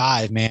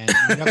 6'5", man.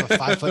 You have a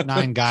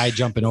 5'9" guy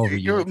jumping over you.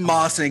 You're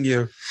mossing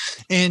you.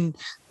 And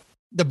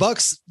the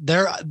Bucs,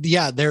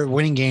 they're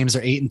winning games.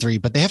 They're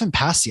 8-3, but they haven't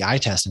passed the eye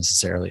test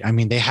necessarily. I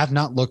mean, they have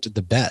not looked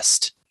the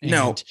best.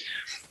 No.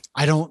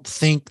 I don't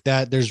think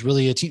that there's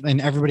really a team, and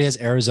everybody has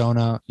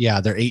Arizona. Yeah,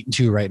 they're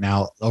 8-2 right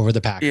now over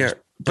the Packers. Yeah,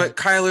 but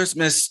Kyler's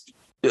missed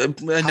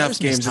enough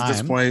games at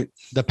this point.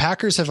 The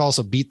Packers have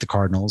also beat the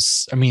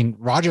Cardinals. I mean,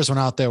 Rodgers went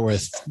out there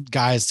with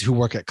guys who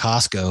work at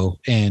Costco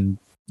and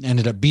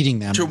ended up beating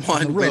them to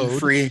one win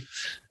free.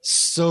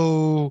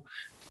 So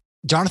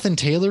Jonathan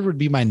Taylor would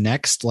be my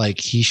next. Like,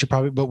 he should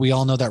probably, but we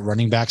all know that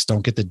running backs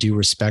don't get the due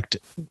respect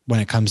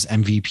when it comes to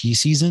MVP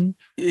season.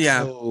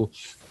 Yeah. So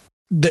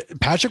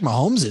Patrick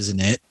Mahomes isn't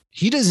it.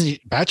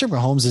 Patrick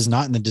Mahomes is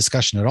not in the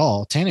discussion at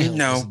all.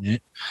 Tannehill isn't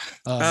it.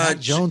 Matt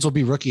Jones will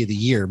be rookie of the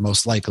year,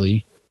 most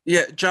likely.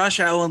 Yeah. Josh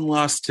Allen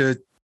lost to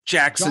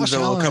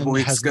Jacksonville a couple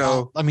weeks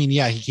ago.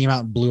 He came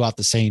out and blew out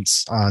the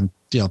Saints on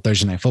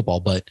Thursday Night Football,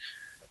 but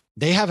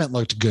they haven't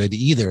looked good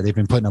either. They've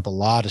been putting up a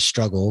lot of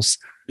struggles.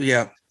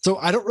 Yeah. So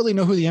I don't really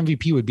know who the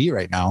MVP would be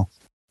right now,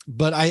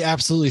 but I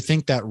absolutely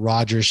think that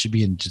Rodgers should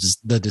be in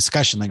the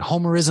discussion. Like,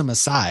 homerism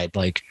aside,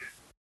 like,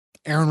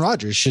 Aaron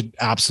Rodgers should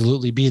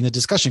absolutely be in the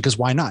discussion, because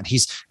why not?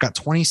 He's got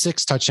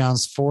 26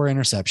 touchdowns, 4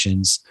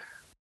 interceptions.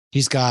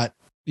 He's got,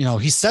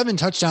 he's 7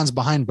 touchdowns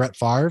behind Brett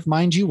Favre,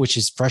 mind you, which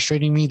is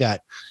frustrating me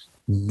that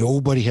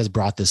nobody has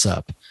brought this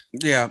up.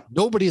 Yeah.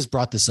 Nobody has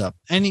brought this up.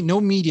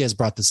 No media has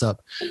brought this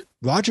up.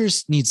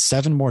 Rodgers needs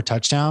 7 more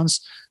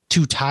touchdowns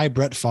to tie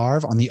Brett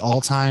Favre on the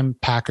all-time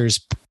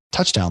Packers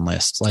touchdown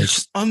list. Like,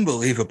 it's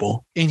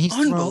unbelievable. And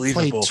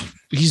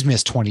he's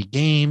missed 20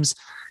 games.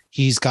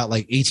 He's got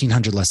like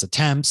 1,800 less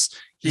attempts.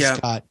 He's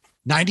got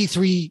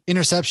 93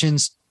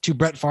 interceptions to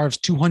Brett Favre's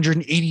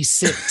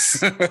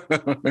 286.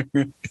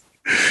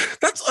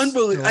 That's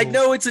unbelievable. I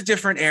know it's a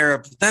different era,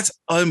 but that's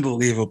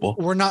unbelievable.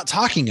 We're not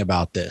talking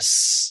about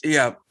this.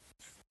 Yeah.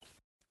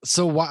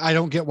 So I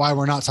don't get why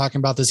we're not talking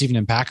about this even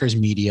in Packers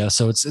media.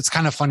 So it's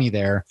kind of funny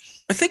there.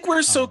 I think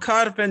we're so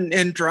caught up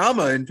in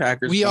drama in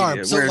Packers media. We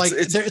are. So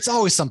it's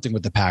always something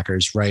with the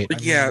Packers, right?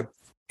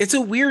 It's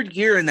a weird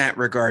year in that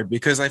regard,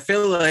 because I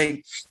feel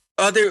like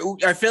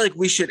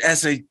we should,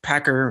 as a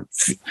Packer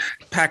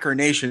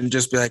nation,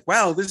 just be like,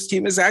 wow, this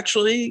team is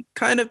actually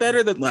kind of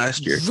better than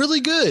last year.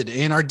 Really good.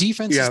 And our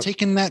defense has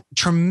taken that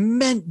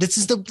tremendous. This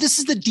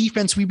is the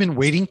defense we've been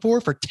waiting for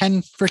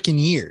 10 freaking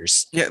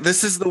years. Yeah.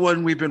 This is the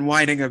one we've been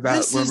whining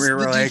about when we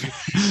were like,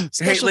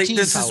 hey, like,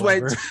 this is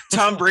what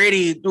Tom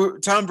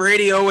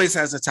Brady always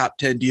has a top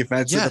 10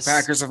 defense. Yes. And the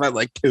Packers have had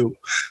like 2.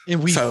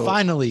 And we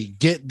finally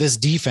get this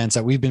defense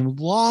that we've been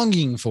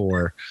longing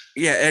for.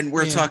 Yeah. And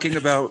we're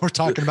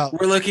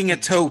looking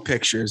at toe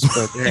pictures,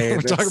 but hey,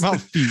 we're talking about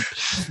feet.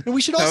 And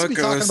we should also be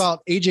talking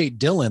about AJ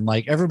Dillon.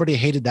 Like, everybody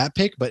hated that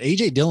pick, but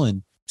AJ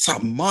Dillon It's a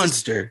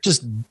monster.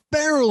 Just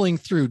barreling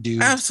through,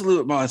 dude.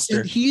 Absolute monster.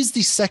 And he's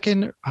the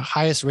second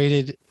highest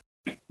rated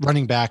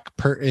running back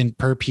per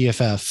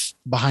PFF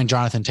behind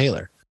Jonathan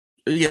Taylor.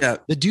 Yeah.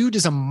 The dude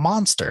is a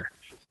monster.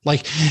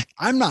 Like,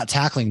 I'm not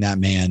tackling that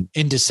man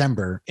in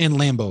December in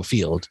Lambeau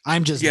Field.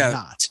 I'm just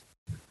not.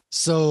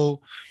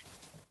 So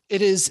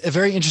it is a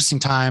very interesting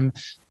time.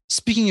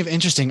 Speaking of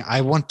interesting,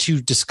 I want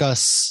to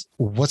discuss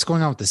what's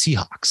going on with the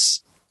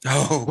Seahawks.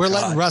 Oh, we're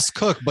letting Russ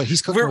cook, but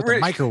he's cooking with the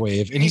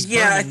microwave, and he's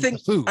burning the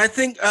food. I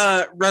think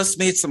Russ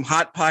made some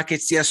hot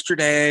pockets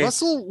yesterday.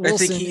 Russell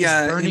Wilson, I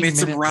think he made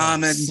some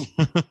ramen.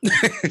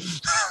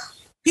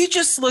 He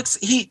just looks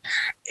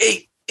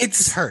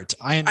it's hurt.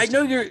 I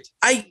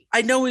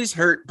know he's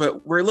hurt,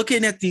 but we're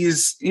looking at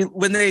these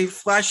when they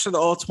flash to the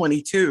all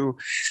 22.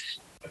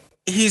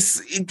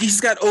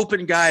 He's got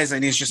open guys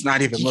and he's just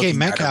not even looking. DK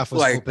Metcalf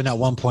was open at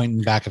one point in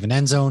the back of an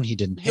end zone. He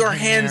didn't. Your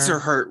hands are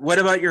hurt. What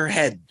about your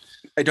head?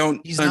 I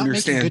don't He's understand.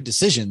 Not making good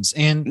decisions,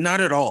 and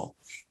not at all.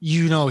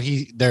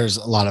 There's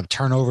a lot of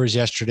turnovers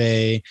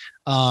yesterday.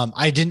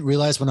 I didn't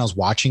realize when I was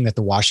watching that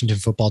the Washington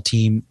football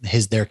team,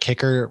 their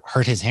kicker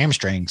hurt his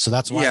hamstring. So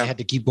that's why I had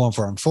to keep going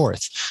for it on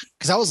fourth.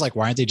 Because I was like,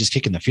 why aren't they just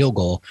kicking the field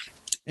goal?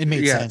 It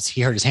made sense. He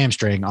hurt his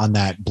hamstring on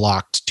that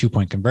blocked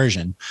 2-point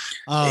conversion.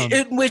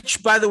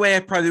 Which, by the way,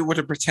 I probably would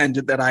have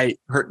pretended that I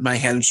hurt my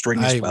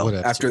hamstring as well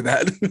after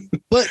that.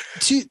 But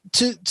to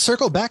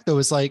circle back, though,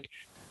 is like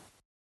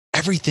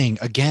everything,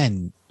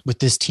 again, with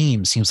this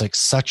team seems like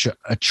such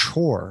a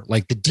chore.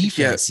 Like the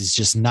defense is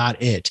just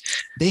not it.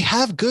 They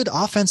have good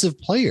offensive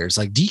players.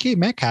 Like DK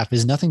Metcalf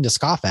is nothing to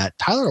scoff at.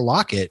 Tyler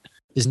Lockett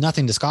is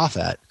nothing to scoff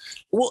at.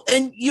 Well,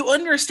 and you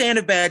understand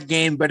a bad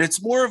game, but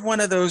it's more of one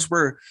of those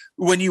where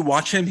when you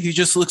watch him, he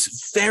just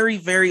looks very,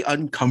 very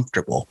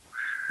uncomfortable.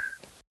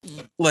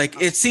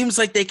 Like it seems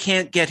like they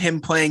can't get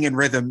him playing in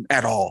rhythm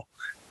at all.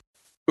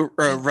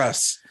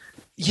 Russ.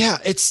 Yeah,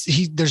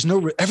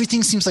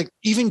 everything seems like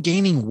even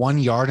gaining 1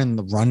 yard in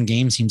the run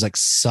game seems like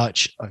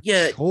such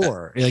a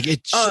chore. Like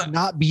it should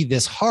not be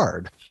this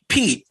hard.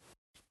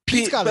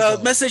 Pete's got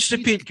a message to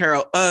Pete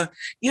Carroll.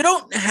 You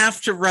don't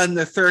have to run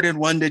the 3rd and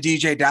 1 to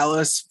DJ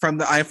Dallas from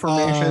the I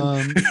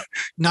formation.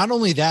 Not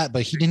only that,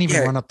 but he didn't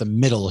even run up the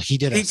middle. He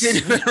did this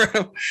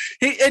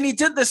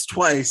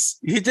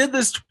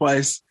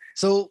twice.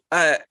 So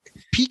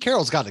Pete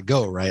Carroll's got to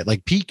go, right?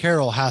 Like Pete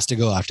Carroll has to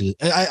go after this.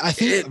 I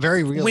think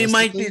very realistically. We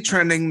might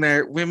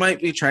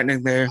be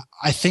trending there.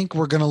 I think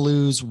we're going to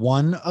lose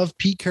one of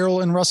Pete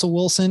Carroll and Russell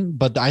Wilson,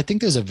 but I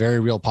think there's a very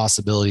real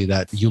possibility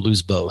that you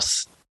lose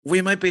both.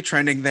 We might be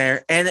trending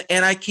there. And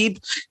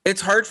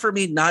it's hard for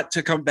me not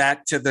to come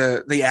back to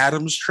the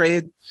Adams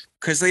trade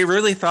because they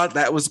really thought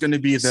that was going to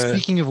be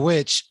Speaking of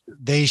which,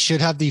 they should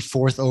have the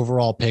 4th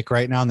overall pick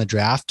right now in the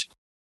draft,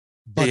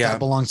 but that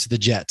belongs to the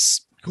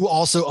Jets, who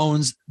also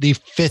owns the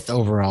 5th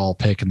overall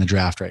pick in the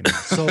draft right now.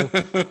 So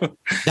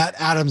that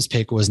Adams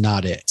pick was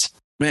not it.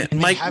 Man,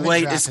 Mike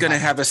White is going to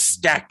have a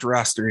stacked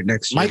roster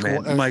next year,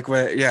 man. Mike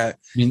White, yeah.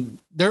 I mean,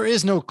 there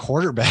is no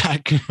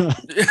quarterback.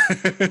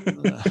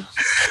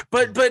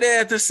 but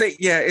at the same,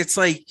 it's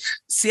like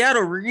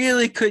Seattle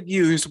really could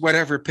use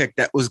whatever pick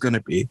that was going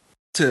to be.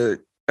 It's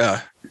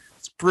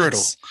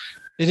brutal.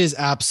 It is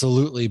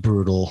absolutely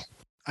brutal.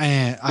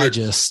 And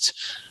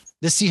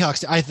the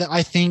Seahawks,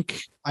 I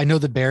think, I know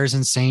the Bears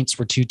and Saints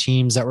were 2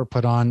 teams that were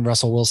put on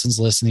Russell Wilson's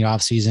list in the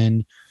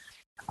offseason.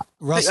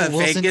 Russell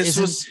Wilson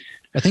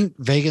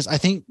Vegas.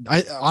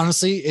 I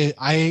honestly,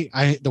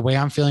 the way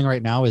I'm feeling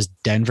right now is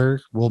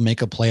Denver will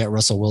make a play at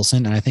Russell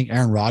Wilson. And I think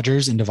Aaron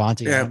Rodgers and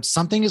Devontae Adams,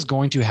 something is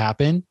going to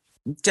happen.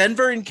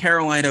 Denver and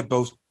Carolina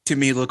both to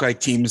me look like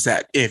teams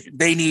that if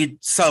they need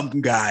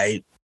some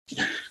guy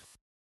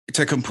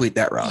to complete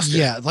that roster.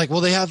 Yeah.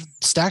 They have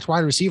stacked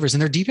wide receivers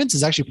and their defense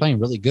is actually playing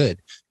really good.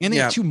 And they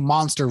have 2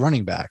 monster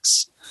running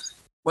backs.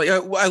 Like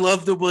I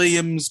love the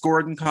Williams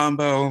Gordon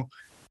combo.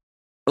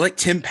 I like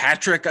Tim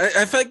Patrick.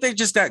 I feel like they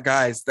just got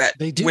guys that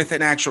they do with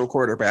an actual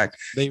quarterback.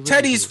 Really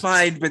Teddy's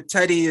fine, but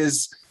Teddy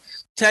is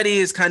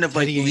kind of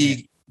Teddy, like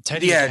league.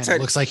 Teddy,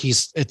 looks like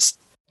it's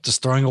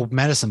just throwing a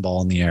medicine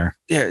ball in the air.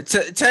 Yeah,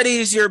 Teddy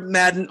is your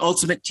Madden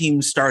Ultimate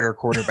Team starter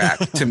quarterback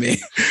to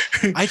me.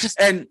 I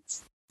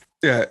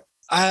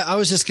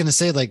was just gonna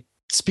say, like,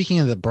 speaking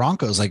of the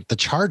Broncos, like the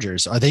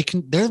Chargers,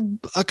 they're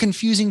a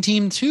confusing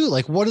team too.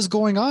 Like, what is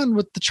going on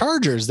with the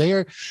Chargers?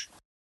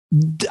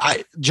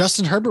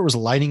 Justin Herbert was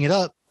lighting it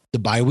up. The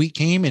bye week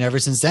came, and ever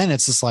since then,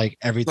 it's just like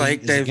everything.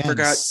 Like they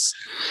forgot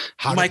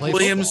how Mike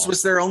Williams football.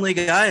 Was their only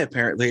guy.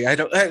 Apparently,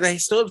 they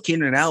still have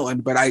Keenan Allen,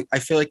 but I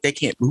feel like they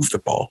can't move the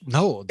ball.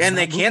 No, and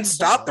they can't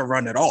stop the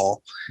run at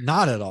all.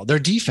 Not at all. Their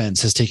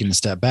defense has taken a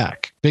step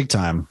back, big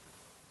time.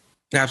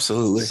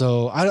 Absolutely.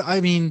 So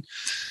I mean,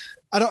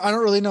 I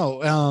don't really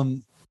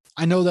know.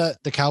 I know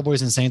that the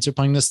Cowboys and Saints are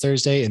playing this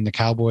Thursday, and the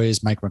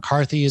Cowboys, Mike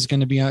McCarthy is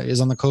going to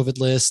is on the COVID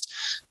list.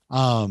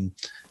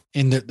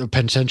 And the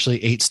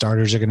potentially 8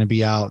 starters are going to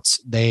be out.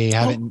 They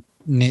haven't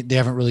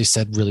really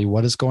said really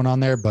what is going on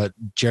there, but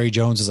Jerry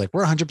Jones is like,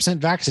 we're 100%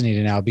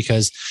 vaccinated now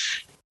because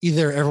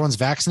either everyone's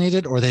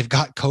vaccinated or they've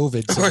got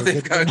COVID. So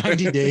they're good for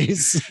 90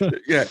 days.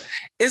 Yeah.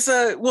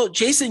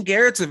 Jason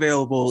Garrett's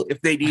available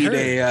if they need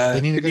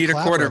a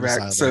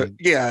quarterback. So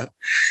yeah,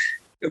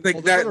 I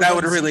think that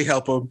would really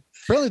help them.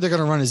 Apparently they're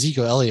going to run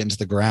Ezekiel Elliott into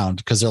the ground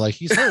because they're like,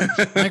 he's hurt.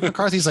 Mike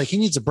McCarthy's like, he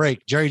needs a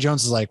break. Jerry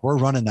Jones is like, we're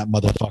running that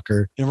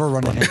motherfucker and we're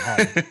running him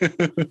hard.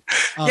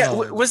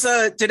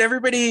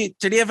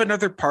 Did he have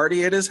another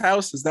party at his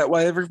house? Is that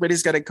why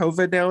everybody's got a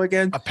COVID now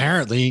again?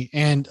 Apparently.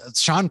 And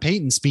Sean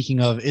Payton, speaking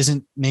of,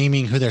 isn't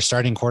naming who their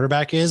starting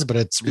quarterback is, but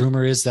it's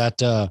rumor is that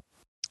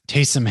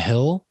Taysom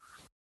Hill.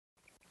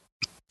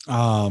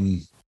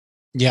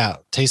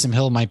 Taysom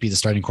Hill might be the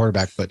starting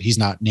quarterback, but he's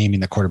not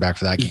naming the quarterback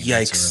for that game.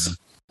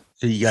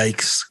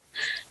 Yikes.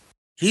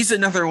 He's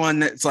another one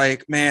that's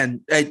like,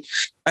 man, I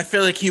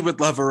feel like he would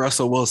love a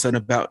Russell Wilson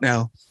about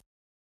now.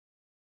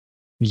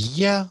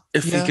 Yeah.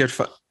 If he could.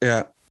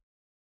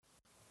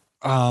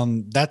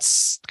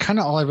 That's kind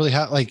of all I really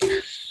have. Like,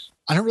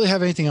 I don't really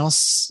have anything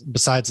else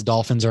besides the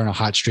Dolphins are in a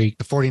hot streak,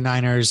 the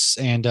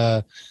 49ers and,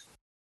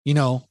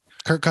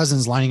 Kirk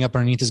Cousins lining up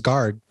underneath his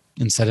guard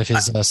instead of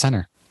his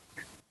center.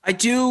 I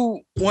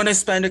do want to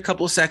spend a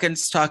couple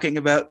seconds talking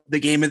about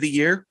the game of the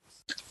year.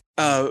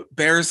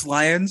 Bears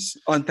Lions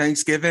on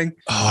Thanksgiving.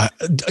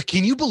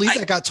 Can you believe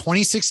that got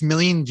 26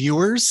 million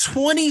viewers?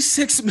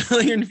 26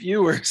 million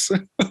viewers.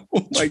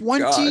 Oh my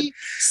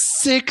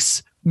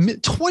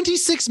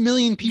 26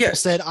 million people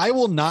said, I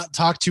will not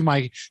talk to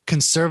my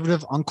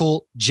conservative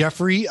uncle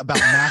Jeffrey about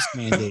mask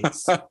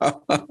mandates.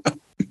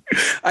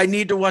 I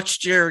need to watch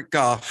Jared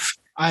Goff.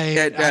 I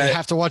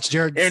have to watch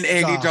Jared and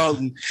Andy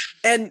Dalton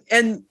and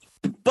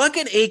Buck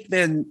and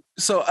Aikman.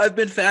 So I've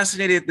been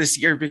fascinated this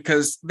year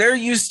because they're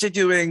used to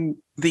doing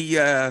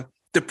the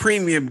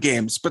premium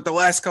games, but the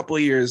last couple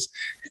of years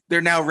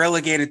they're now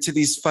relegated to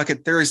these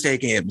fucking Thursday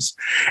games.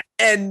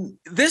 And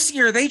this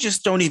year they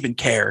just don't even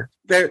care.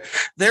 They're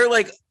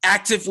like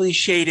actively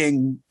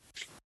shading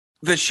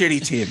the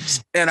shitty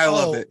teams, and I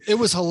love it. It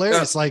was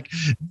hilarious. Like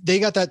they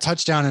got that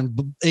touchdown, and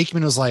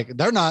Aikman was like,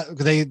 "They're not."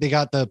 They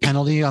got the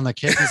penalty on the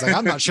kick. He's like,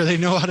 "I'm not sure they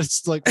know how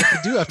to what to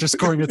do after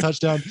scoring a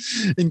touchdown."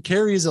 And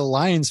Carrie's a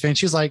Lions fan.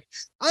 She's like,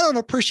 "I don't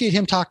appreciate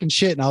him talking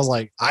shit," and I was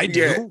like, "I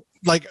do." Yeah.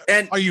 Like,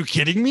 and are you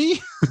kidding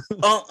me?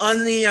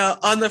 on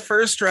the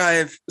first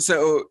drive,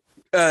 so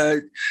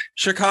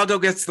Chicago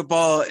gets the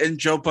ball and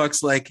Joe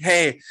Buck's like,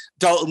 "Hey,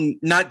 Dalton,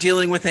 not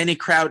dealing with any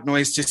crowd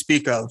noise to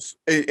speak of,"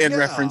 in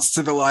reference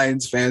to the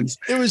Lions fans.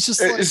 It was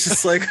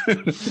just like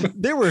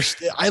they were.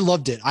 I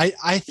loved it. I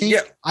think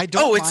I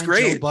don't. It's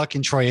great. Joe Buck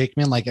and Troy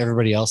Aikman like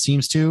everybody else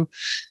seems to.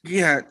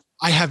 Yeah.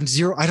 I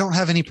don't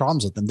have any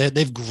problems with them.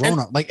 They've grown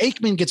up. Like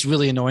Aikman gets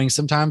really annoying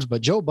sometimes,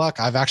 but Joe Buck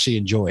I've actually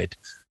enjoyed.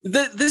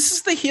 This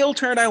is the heel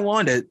turn I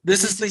wanted.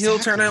 This is the heel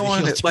turn I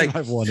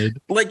wanted.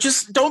 Like,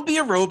 just don't be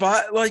a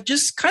robot. Like,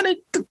 just kind of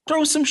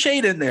throw some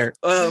shade in there.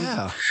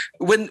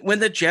 When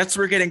the Jets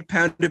were getting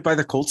pounded by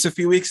the Colts a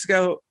few weeks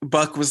ago,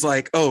 Buck was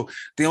like, "Oh,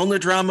 the only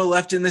drama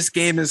left in this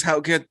game is how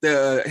good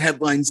the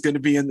headline's going to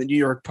be in the New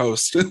York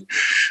Post."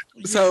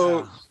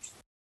 So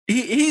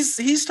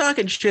he's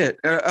talking shit.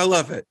 I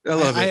love it.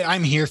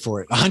 I'm here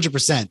for it.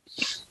 100%.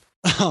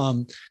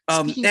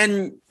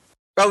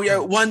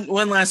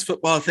 One last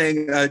football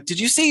thing. Did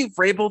you see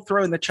Vrabel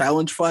throwing the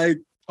challenge flag?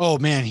 Oh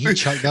man,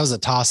 that was a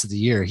toss of the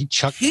year. He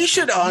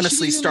should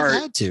honestly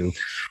start.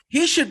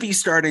 He should be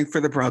starting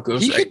for the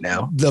Broncos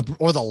now,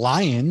 or the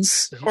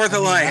Lions,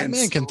 That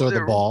man can throw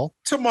the ball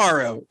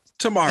tomorrow.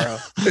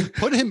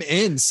 Put him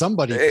in,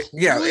 somebody.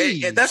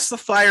 That's the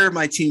fire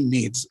my team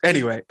needs.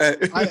 Anyway, I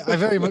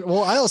very much.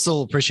 Well, I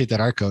also appreciate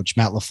that our coach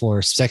Matt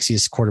LaFleur,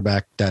 sexiest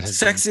quarterback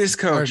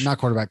not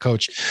quarterback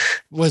coach,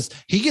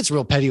 he ggets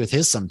real petty with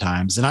his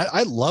sometimes, and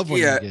I love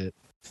when he get.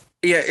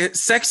 Yeah,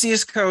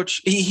 sexiest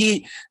coach.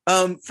 He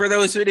for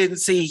those who didn't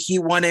see, he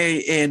won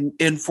who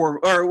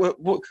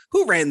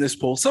ran this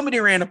poll?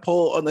 Somebody ran a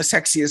poll on the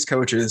sexiest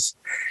coaches,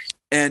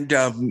 and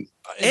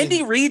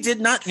Andy Reid did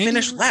not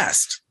finish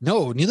last.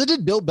 No, neither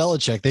did Bill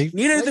Belichick.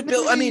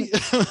 Bill. I mean,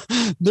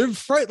 they're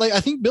fright. Like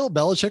I think Bill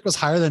Belichick was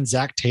higher than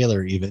Zach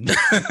Taylor even. Bill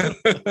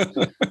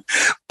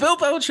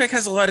Belichick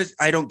has a lot of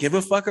I don't give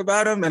a fuck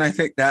about him, and I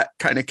think that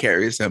kind of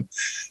carries him.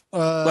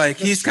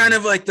 He's kind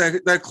of like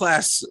the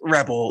class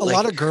rebel. A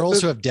lot of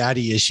girls who have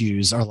daddy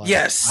issues are like,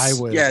 I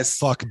would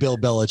fuck Bill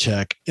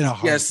Belichick in a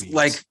heartbeat. Yes,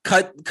 like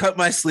cut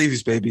my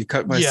sleeves, baby.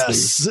 Cut my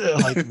sleeves.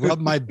 Like rub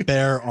my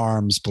bare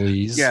arms,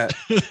 please. Yeah.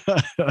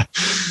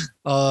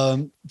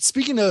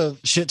 Speaking of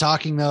shit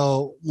talking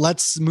though,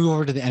 let's move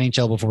over to the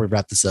NHL before we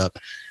wrap this up.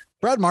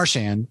 Brad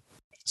Marchand.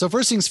 So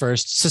first things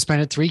first,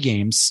 suspended 3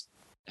 games.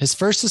 His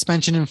first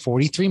suspension in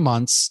 43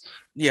 months.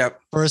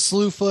 Yep. For a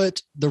slew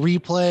foot, the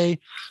replay.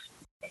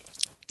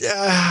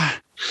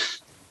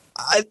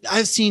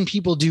 I've seen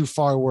people do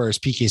far worse,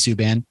 PK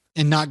Subban.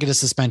 and not get a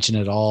suspension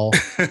at all.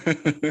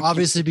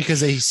 Obviously, because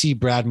they see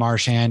Brad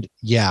Marchand.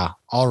 Yeah.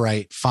 All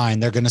right, fine.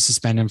 They're going to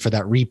suspend him for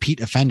that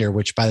repeat offender,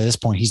 which by this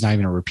point, he's not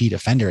even a repeat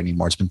offender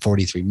anymore. It's been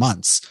 43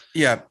 months.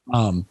 Yeah.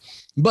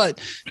 But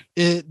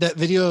that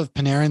video of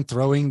Panarin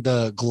throwing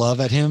the glove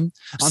at him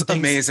on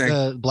amazing.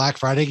 The Black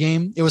Friday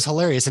game, it was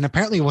hilarious. And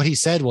apparently what he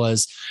said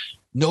was,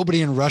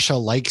 nobody in Russia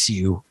likes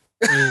you,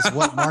 is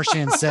what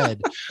Marchand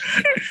said.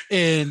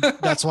 And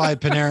that's why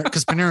Panarin,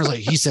 because Panarin's like,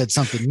 he said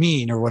something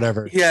mean or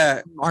whatever.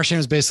 Yeah. Marchand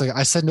was basically,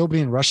 I said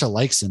nobody in Russia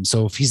likes him.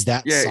 So if he's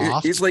that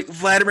soft. He's like,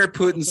 Vladimir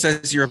Putin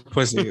says you're a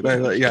pussy.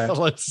 Yeah.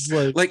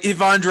 Like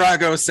Ivan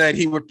Drago said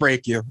he would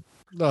break you.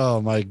 Oh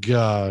my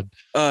God.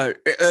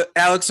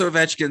 Alex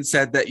Ovechkin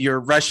said that your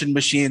Russian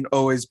machine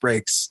always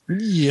breaks.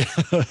 Yeah.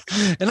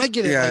 And I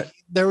get it. Yeah. Like,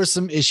 there was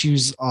some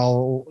issues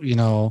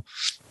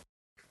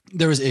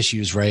there was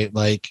issues, right?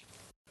 Like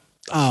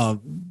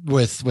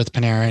with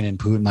Panarin and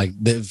Putin, like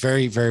the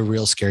very, very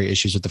real scary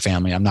issues with the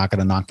family. I'm not going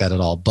to knock that at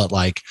all. But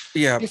like,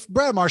 yeah, if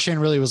Brad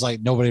Marchand really was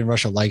like, nobody in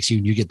Russia likes you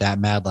and you get that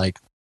mad, like,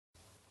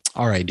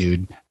 all right,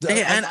 dude.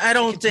 Yeah, and I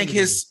don't think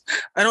his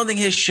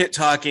shit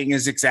talking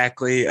is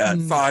exactly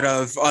thought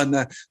of on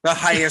the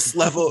highest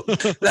level,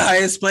 the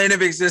highest plane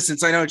of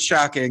existence. I know it's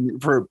shocking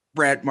for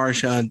Brad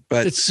Marchand,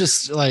 but it's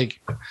just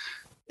like,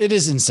 it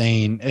is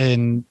insane.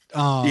 And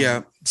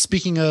yeah.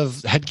 Speaking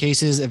of head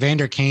cases,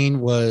 Evander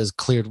Kane was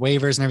cleared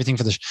waivers and everything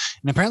for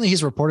and apparently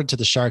he's reported to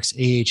the Sharks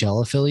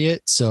AHL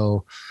affiliate.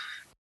 So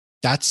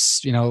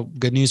that's,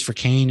 good news for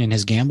Kane and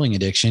his gambling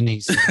addiction.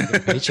 He's getting a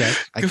paycheck.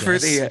 I guess.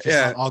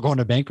 For all going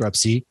to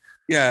bankruptcy.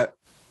 Yeah.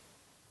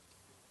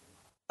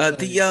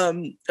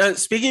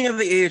 Speaking of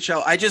the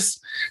AHL,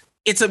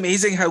 it's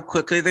amazing how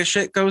quickly this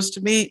shit goes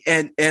to me.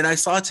 And I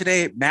saw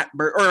today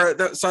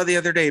the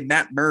other day,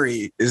 Matt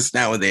Murray is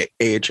now in the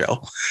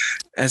AHL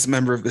as a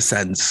member of the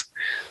Sens.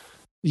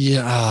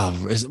 Yeah.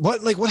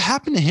 What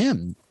happened to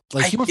him?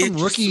 Like he went from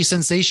rookie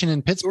sensation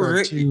in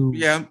Pittsburgh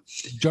to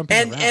jumping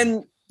around.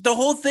 And the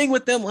whole thing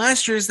with them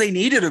last year is they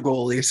needed a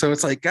goalie. So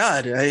it's like,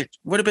 God, it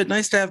would have been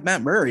nice to have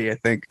Matt Murray, I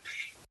think.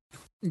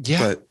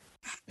 Yeah.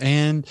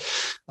 And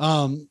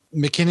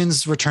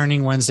McKinnon's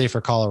returning Wednesday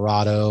for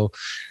Colorado.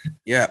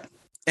 Yeah.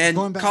 And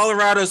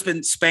Colorado's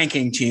been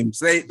spanking teams.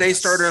 They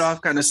started off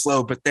kind of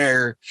slow, but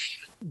they're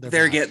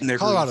getting their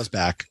Colorado's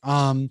back.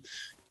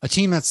 A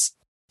team that's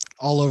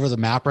all over the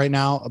map right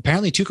now.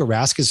 Apparently Tuukka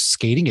Rask is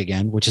skating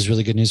again, which is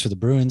really good news for the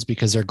Bruins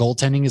because their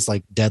goaltending is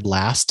like dead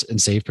last in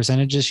save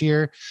percentage this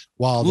year,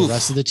 while the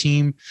rest of the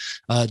team,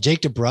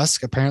 Jake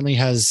DeBrusk apparently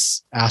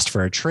has asked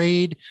for a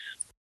trade.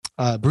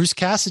 Bruce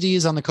Cassidy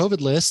is on the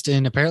COVID list,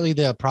 and apparently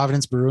the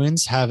Providence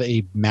Bruins have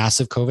a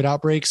massive COVID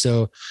outbreak.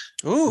 So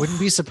wouldn't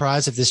be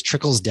surprised if this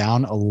trickles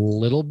down a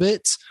little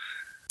bit.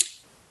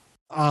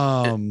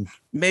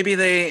 Maybe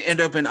they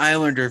end up in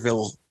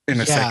Islanderville in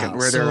a second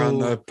where they're on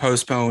the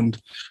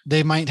postponed.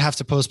 They might have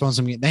to postpone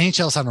some. The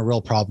NHL's having a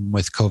real problem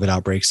with COVID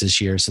outbreaks this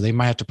year, so they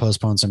might have to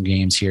postpone some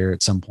games here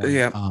at some point.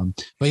 Yeah.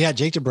 But yeah,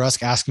 Jake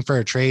DeBrusk asking for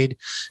a trade.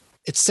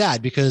 It's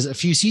sad because a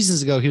few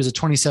seasons ago, he was a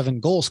 27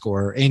 goal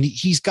scorer and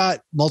he's got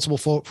multiple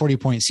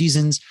 40-point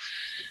seasons.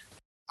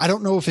 I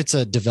don't know if it's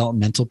a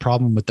developmental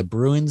problem with the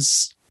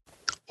Bruins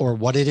or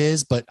what it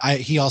is, but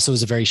he also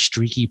is a very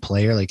streaky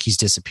player. Like he's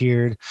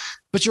disappeared,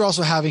 but you're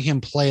also having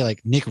him play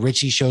like Nick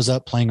Ritchie shows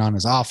up playing on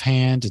his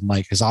offhand and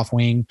like his off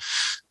wing.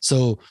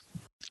 So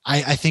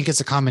I think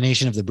it's a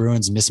combination of the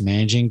Bruins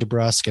mismanaging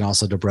DeBrusk and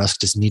also DeBrusk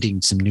just needing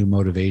some new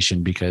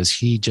motivation because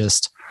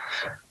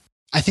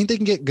I think they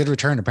can get good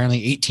return.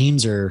 Apparently 8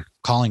 teams are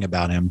calling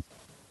about him.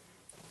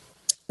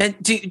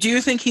 And do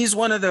you think he's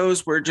one of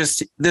those where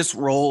just this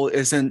role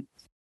isn't?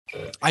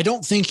 I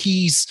don't think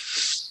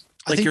he's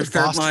like your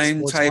third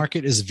line type.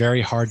 Market is very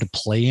hard to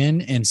play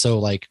in. And so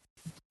like,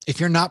 if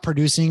you're not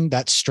producing,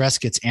 that stress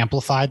gets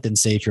amplified than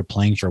say if you're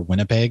playing for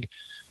Winnipeg.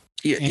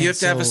 Yeah, you have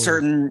to have a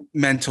certain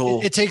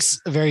mental. It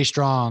takes a very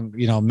strong,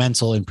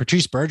 mental. And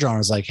Patrice Bergeron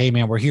was like, hey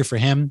man, we're here for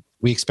him.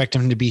 We expect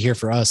him to be here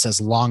for us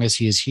as long as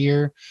he is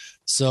here.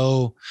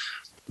 So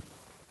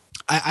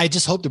I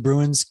just hope the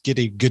Bruins get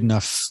a good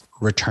enough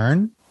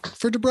return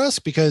for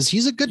DeBrusk because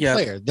he's a good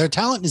player. Their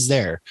talent is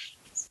there.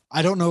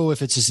 I don't know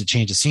if it's just a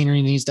change of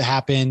scenery needs to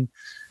happen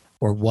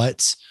or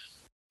what.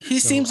 He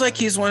seems like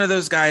he's one of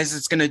those guys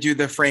that's going to do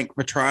the Frank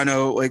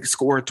Petrano, like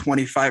score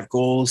 25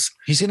 goals.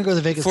 He's going to go to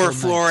Vegas for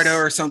Florida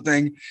or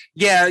something.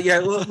 Yeah.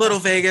 Little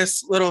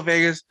Vegas,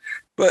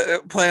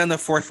 but play on the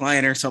fourth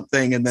line or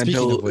something. And then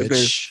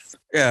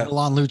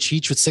Milan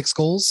Lucic with 6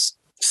 goals.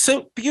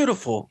 So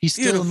beautiful. He's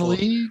still in the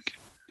league.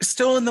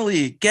 Still in the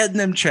league, getting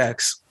them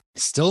checks.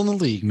 Still in the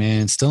league,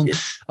 man. Still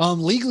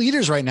league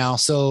leaders right now.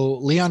 So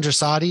Leon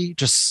Draisaitl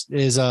just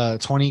is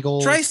 20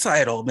 goals.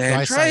 Draisaitl,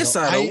 man.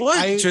 Draisaitl.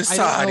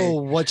 I don't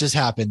know what just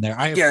happened there.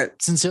 I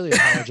sincerely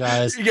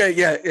apologize.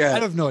 Yeah. I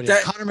have no idea.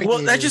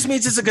 That just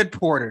means it's a good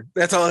porter.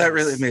 That's all that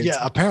really means. Yeah,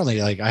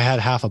 apparently, like I had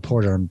half a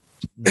porter.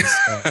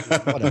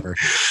 Whatever.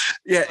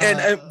 Yeah,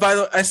 and by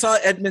the way, I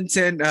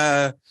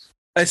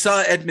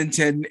saw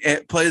Edmonton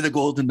play the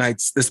Golden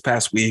Knights this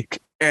past week,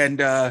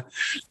 and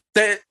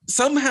that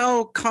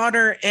somehow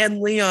Connor and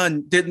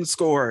Leon didn't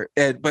score,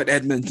 but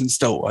Edmonton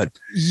still won.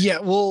 Yeah,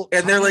 well,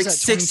 and they're Connor's like at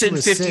 6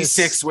 and 56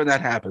 assists. when that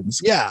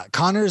happens. Yeah,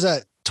 Connor's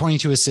at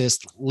 22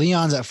 assists.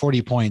 Leon's at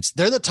 40 points.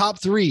 They're the top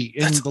three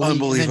in the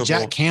league. And then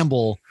Jack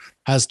Campbell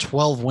has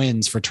 12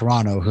 wins for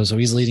Toronto, so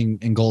he's leading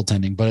in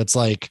goaltending. But it's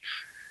like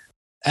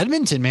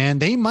Edmonton, man,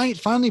 they might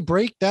finally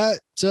break that.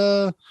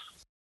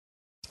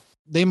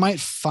 They might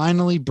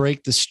finally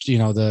break this,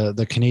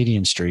 the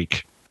Canadian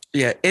streak.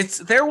 Yeah,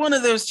 they're one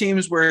of those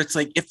teams where it's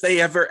like if they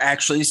ever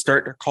actually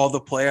start to call the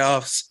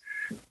playoffs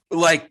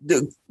like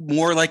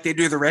more like they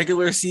do the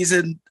regular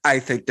season, I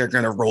think they're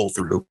going to roll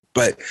through.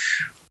 But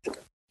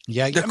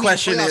yeah, the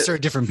question playoffs is are a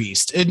different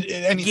beast.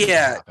 Anything can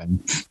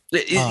happen.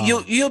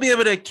 You'll be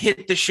able to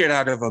hit the shit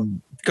out of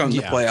them come the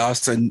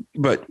playoffs,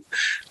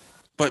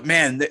 but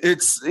man,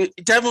 it's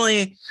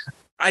definitely.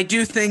 I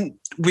do think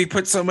we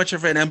put so much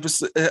of an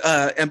emphasis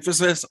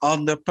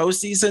on the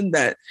postseason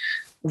that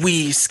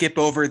we skip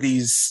over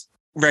these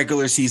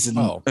regular season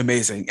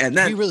amazing, and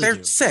that really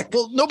they're sick.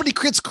 Well, nobody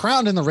gets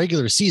crowned in the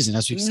regular season,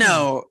 as we've seen.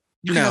 No.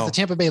 The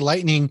Tampa Bay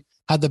Lightning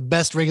had the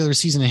best regular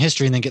season in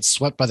history, and then get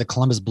swept by the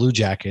Columbus Blue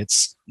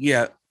Jackets.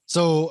 Yeah.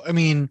 So, I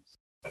mean,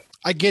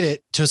 I get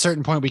it. To a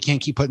certain point, we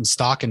can't keep putting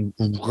stock in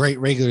great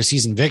regular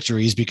season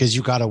victories because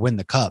you got to win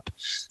the cup.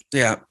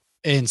 Yeah.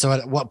 And so,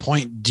 at what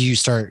point do you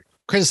start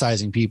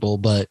criticizing people?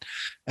 But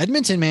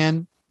Edmonton,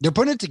 man, they're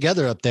putting it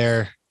together up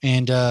there.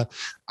 And I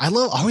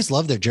always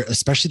love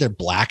especially their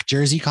black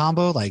jersey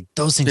combo. Like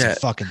those things are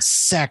fucking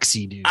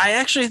sexy, dude. I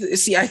actually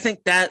I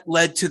think that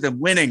led to them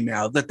winning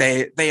now that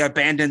they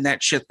abandoned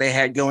that shit they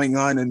had going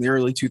on in the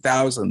early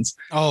 2000s.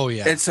 Oh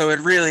yeah. And so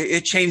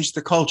it changed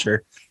the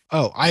culture.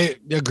 Oh, I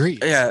agree.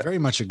 Yeah. Very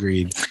much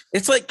agreed.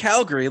 It's like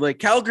Calgary. Like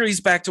Calgary's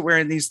back to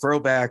wearing these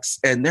throwbacks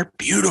and they're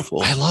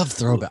beautiful. I love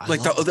throwbacks.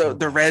 Like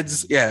the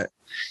Reds. Yeah.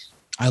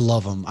 I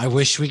love them. I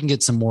wish we can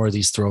get some more of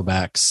these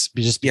throwbacks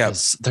just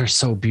because they're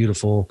so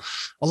beautiful.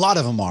 A lot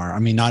of them are. I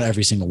mean, not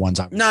every single one's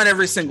obviously. Not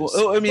every single.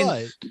 I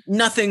mean,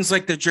 nothing's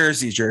like the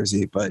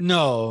jersey, but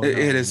no, it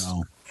is.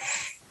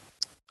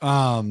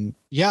 No.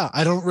 Yeah,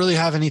 I don't really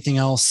have anything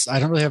else. I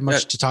don't really have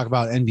much to talk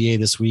about NBA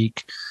this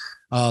week.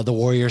 The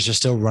Warriors are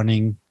still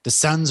running. The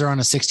Suns are on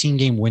a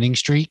 16-game winning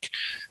streak.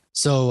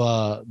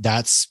 So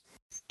that's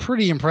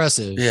pretty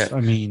impressive. Yeah.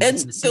 I mean, and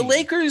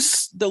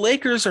the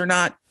Lakers are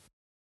not.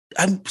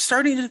 I'm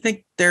starting to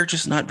think they're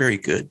just not very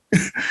good.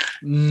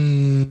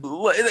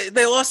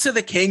 They lost to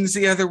the Kings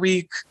the other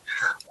week.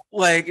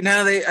 Like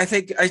now I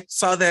think I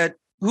saw that.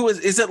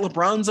 Is it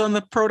LeBron's on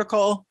the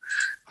protocol?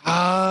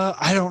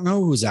 I don't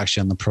know who's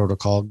actually on the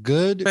protocol.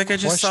 Good. Like I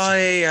just saw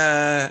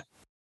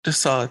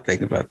a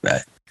thing about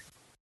that.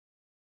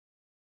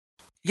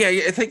 Yeah,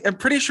 I'm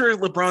pretty sure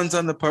LeBron's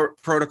on the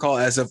protocol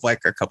as of like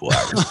a couple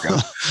hours ago.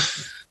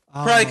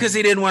 Probably because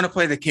he didn't want to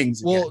play the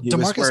Kings. Well,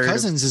 DeMarcus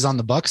Cousins is on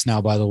the Bucks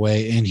now, by the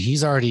way, and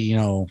he's already,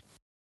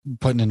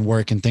 putting in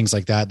work and things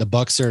like that. The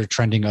Bucks are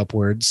trending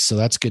upwards, so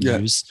that's good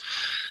news.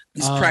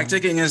 He's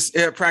practicing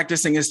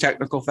his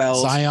technical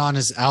fouls. Zion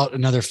is out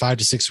another 5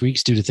 to 6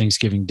 weeks due to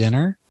Thanksgiving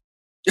dinner.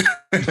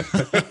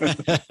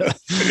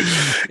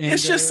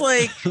 It's just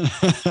like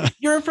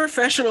you're a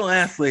professional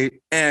athlete,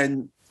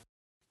 and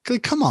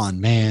come on,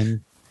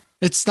 man.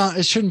 It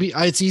shouldn't be.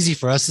 It's easy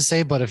for us to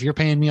say, but if you're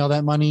paying me all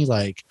that money,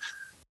 like.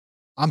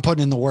 I'm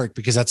putting in the work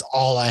because that's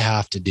all I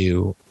have to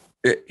do.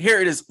 Here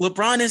it is.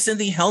 LeBron is in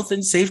the health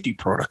and safety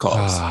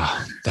protocols.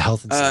 The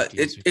health and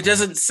safety. It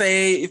doesn't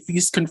say if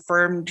he's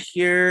confirmed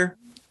here,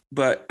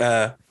 but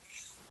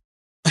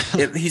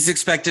he's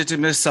expected to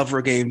miss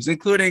several games,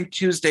 including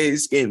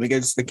Tuesday's game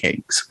against the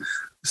Kings.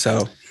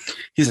 So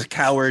he's a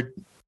coward.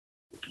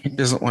 He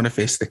doesn't want to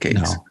face the Kings.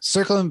 No.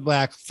 Circling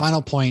back,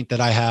 final point that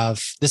I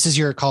have. This is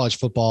your college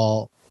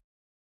football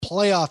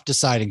playoff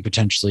deciding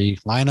potentially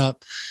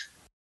lineup.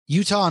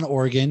 Utah and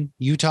Oregon.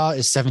 Utah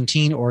is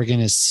 17. Oregon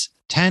is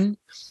 10.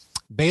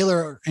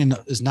 Baylor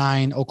is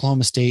 9.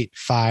 Oklahoma State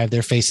 5.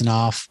 They're facing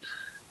off.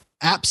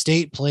 App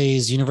State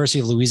plays University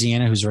of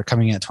Louisiana, who's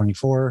coming in at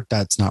 24.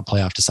 That's not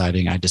playoff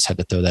deciding. I just had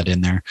to throw that in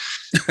there.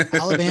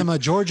 Alabama,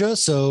 Georgia.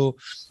 So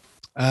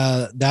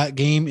that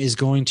game is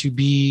going to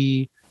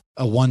be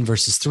a 1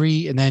 versus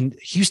 3. And then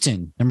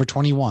Houston, number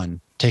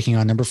 21, taking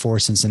on number 4,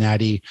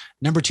 Cincinnati,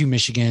 number 2,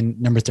 Michigan,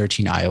 number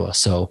 13, Iowa.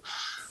 So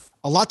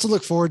a lot to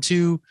look forward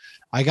to.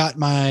 I got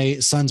my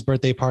son's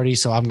birthday party,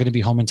 so I'm going to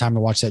be home in time to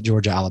watch that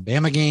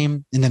Georgia-Alabama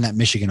game and then that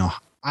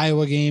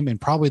Michigan-Iowa game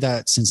and probably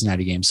that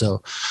Cincinnati game.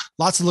 So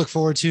lots to look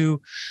forward to.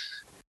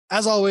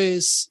 As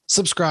always,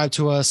 subscribe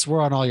to us.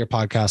 We're on all your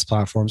podcast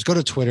platforms. Go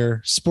to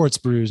Twitter, Sports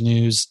Brews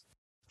News.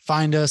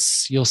 Find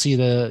us. You'll see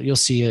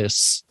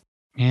us.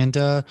 And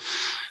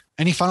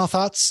any final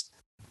thoughts?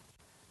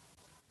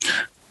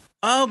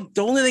 The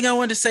only thing I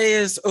want to say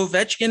is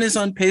Ovechkin is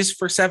on pace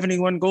for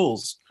 71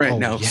 goals right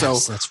now. Yes,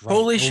 so that's right.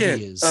 Holy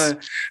shit.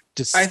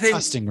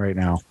 Disgusting right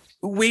now.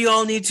 We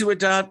all need to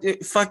adopt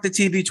fuck the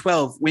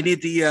TB12. We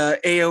need the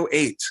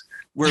AO8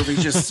 where we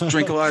just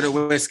drink a lot of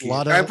whiskey.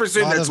 I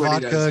presume that's what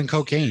vodka he does. And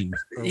cocaine.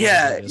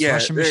 Yeah.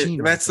 Russian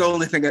machine That's the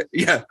only thing.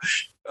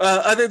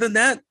 Other than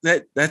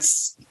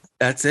that's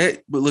That's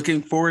it. We're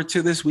looking forward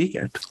to this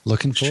weekend.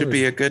 Looking forward. Should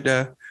be a good.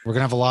 We're gonna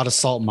have a lot of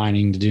salt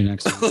mining to do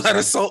next week. A lot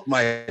of salt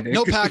mining.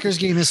 No Packers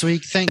game this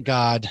week, thank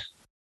God.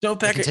 No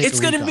Packers. It's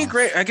gonna be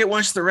great. I can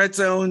watch the Red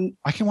Zone.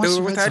 I can watch the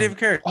Red without Zone. even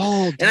caring.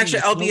 Oh, and actually,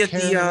 I'll be at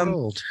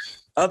the.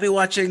 I'll be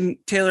watching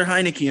Taylor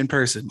Heineke in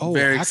person. Oh,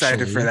 very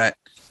excited for that.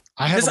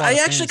 Because I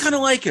actually kind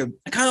of like him.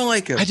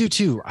 I do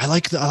too. I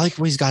like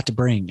what he's got to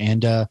bring,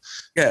 and I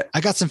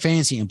got some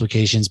fantasy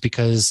implications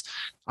because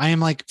I am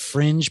like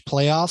fringe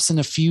playoffs in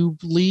a few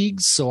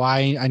leagues, so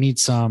I need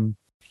some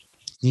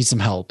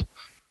help.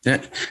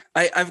 Yeah,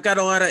 I've got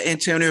a lot of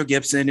Antonio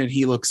Gibson, and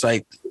he looks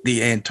like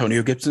the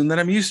Antonio Gibson that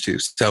I'm used to.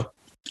 So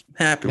I'm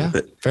happy with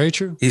it. Very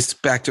true. He's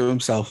back to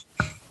himself.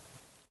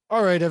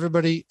 All right,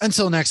 everybody.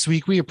 Until next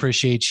week, we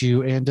appreciate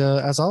you, and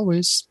as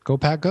always, go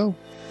Pack, go.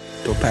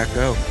 Go Pack,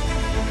 go.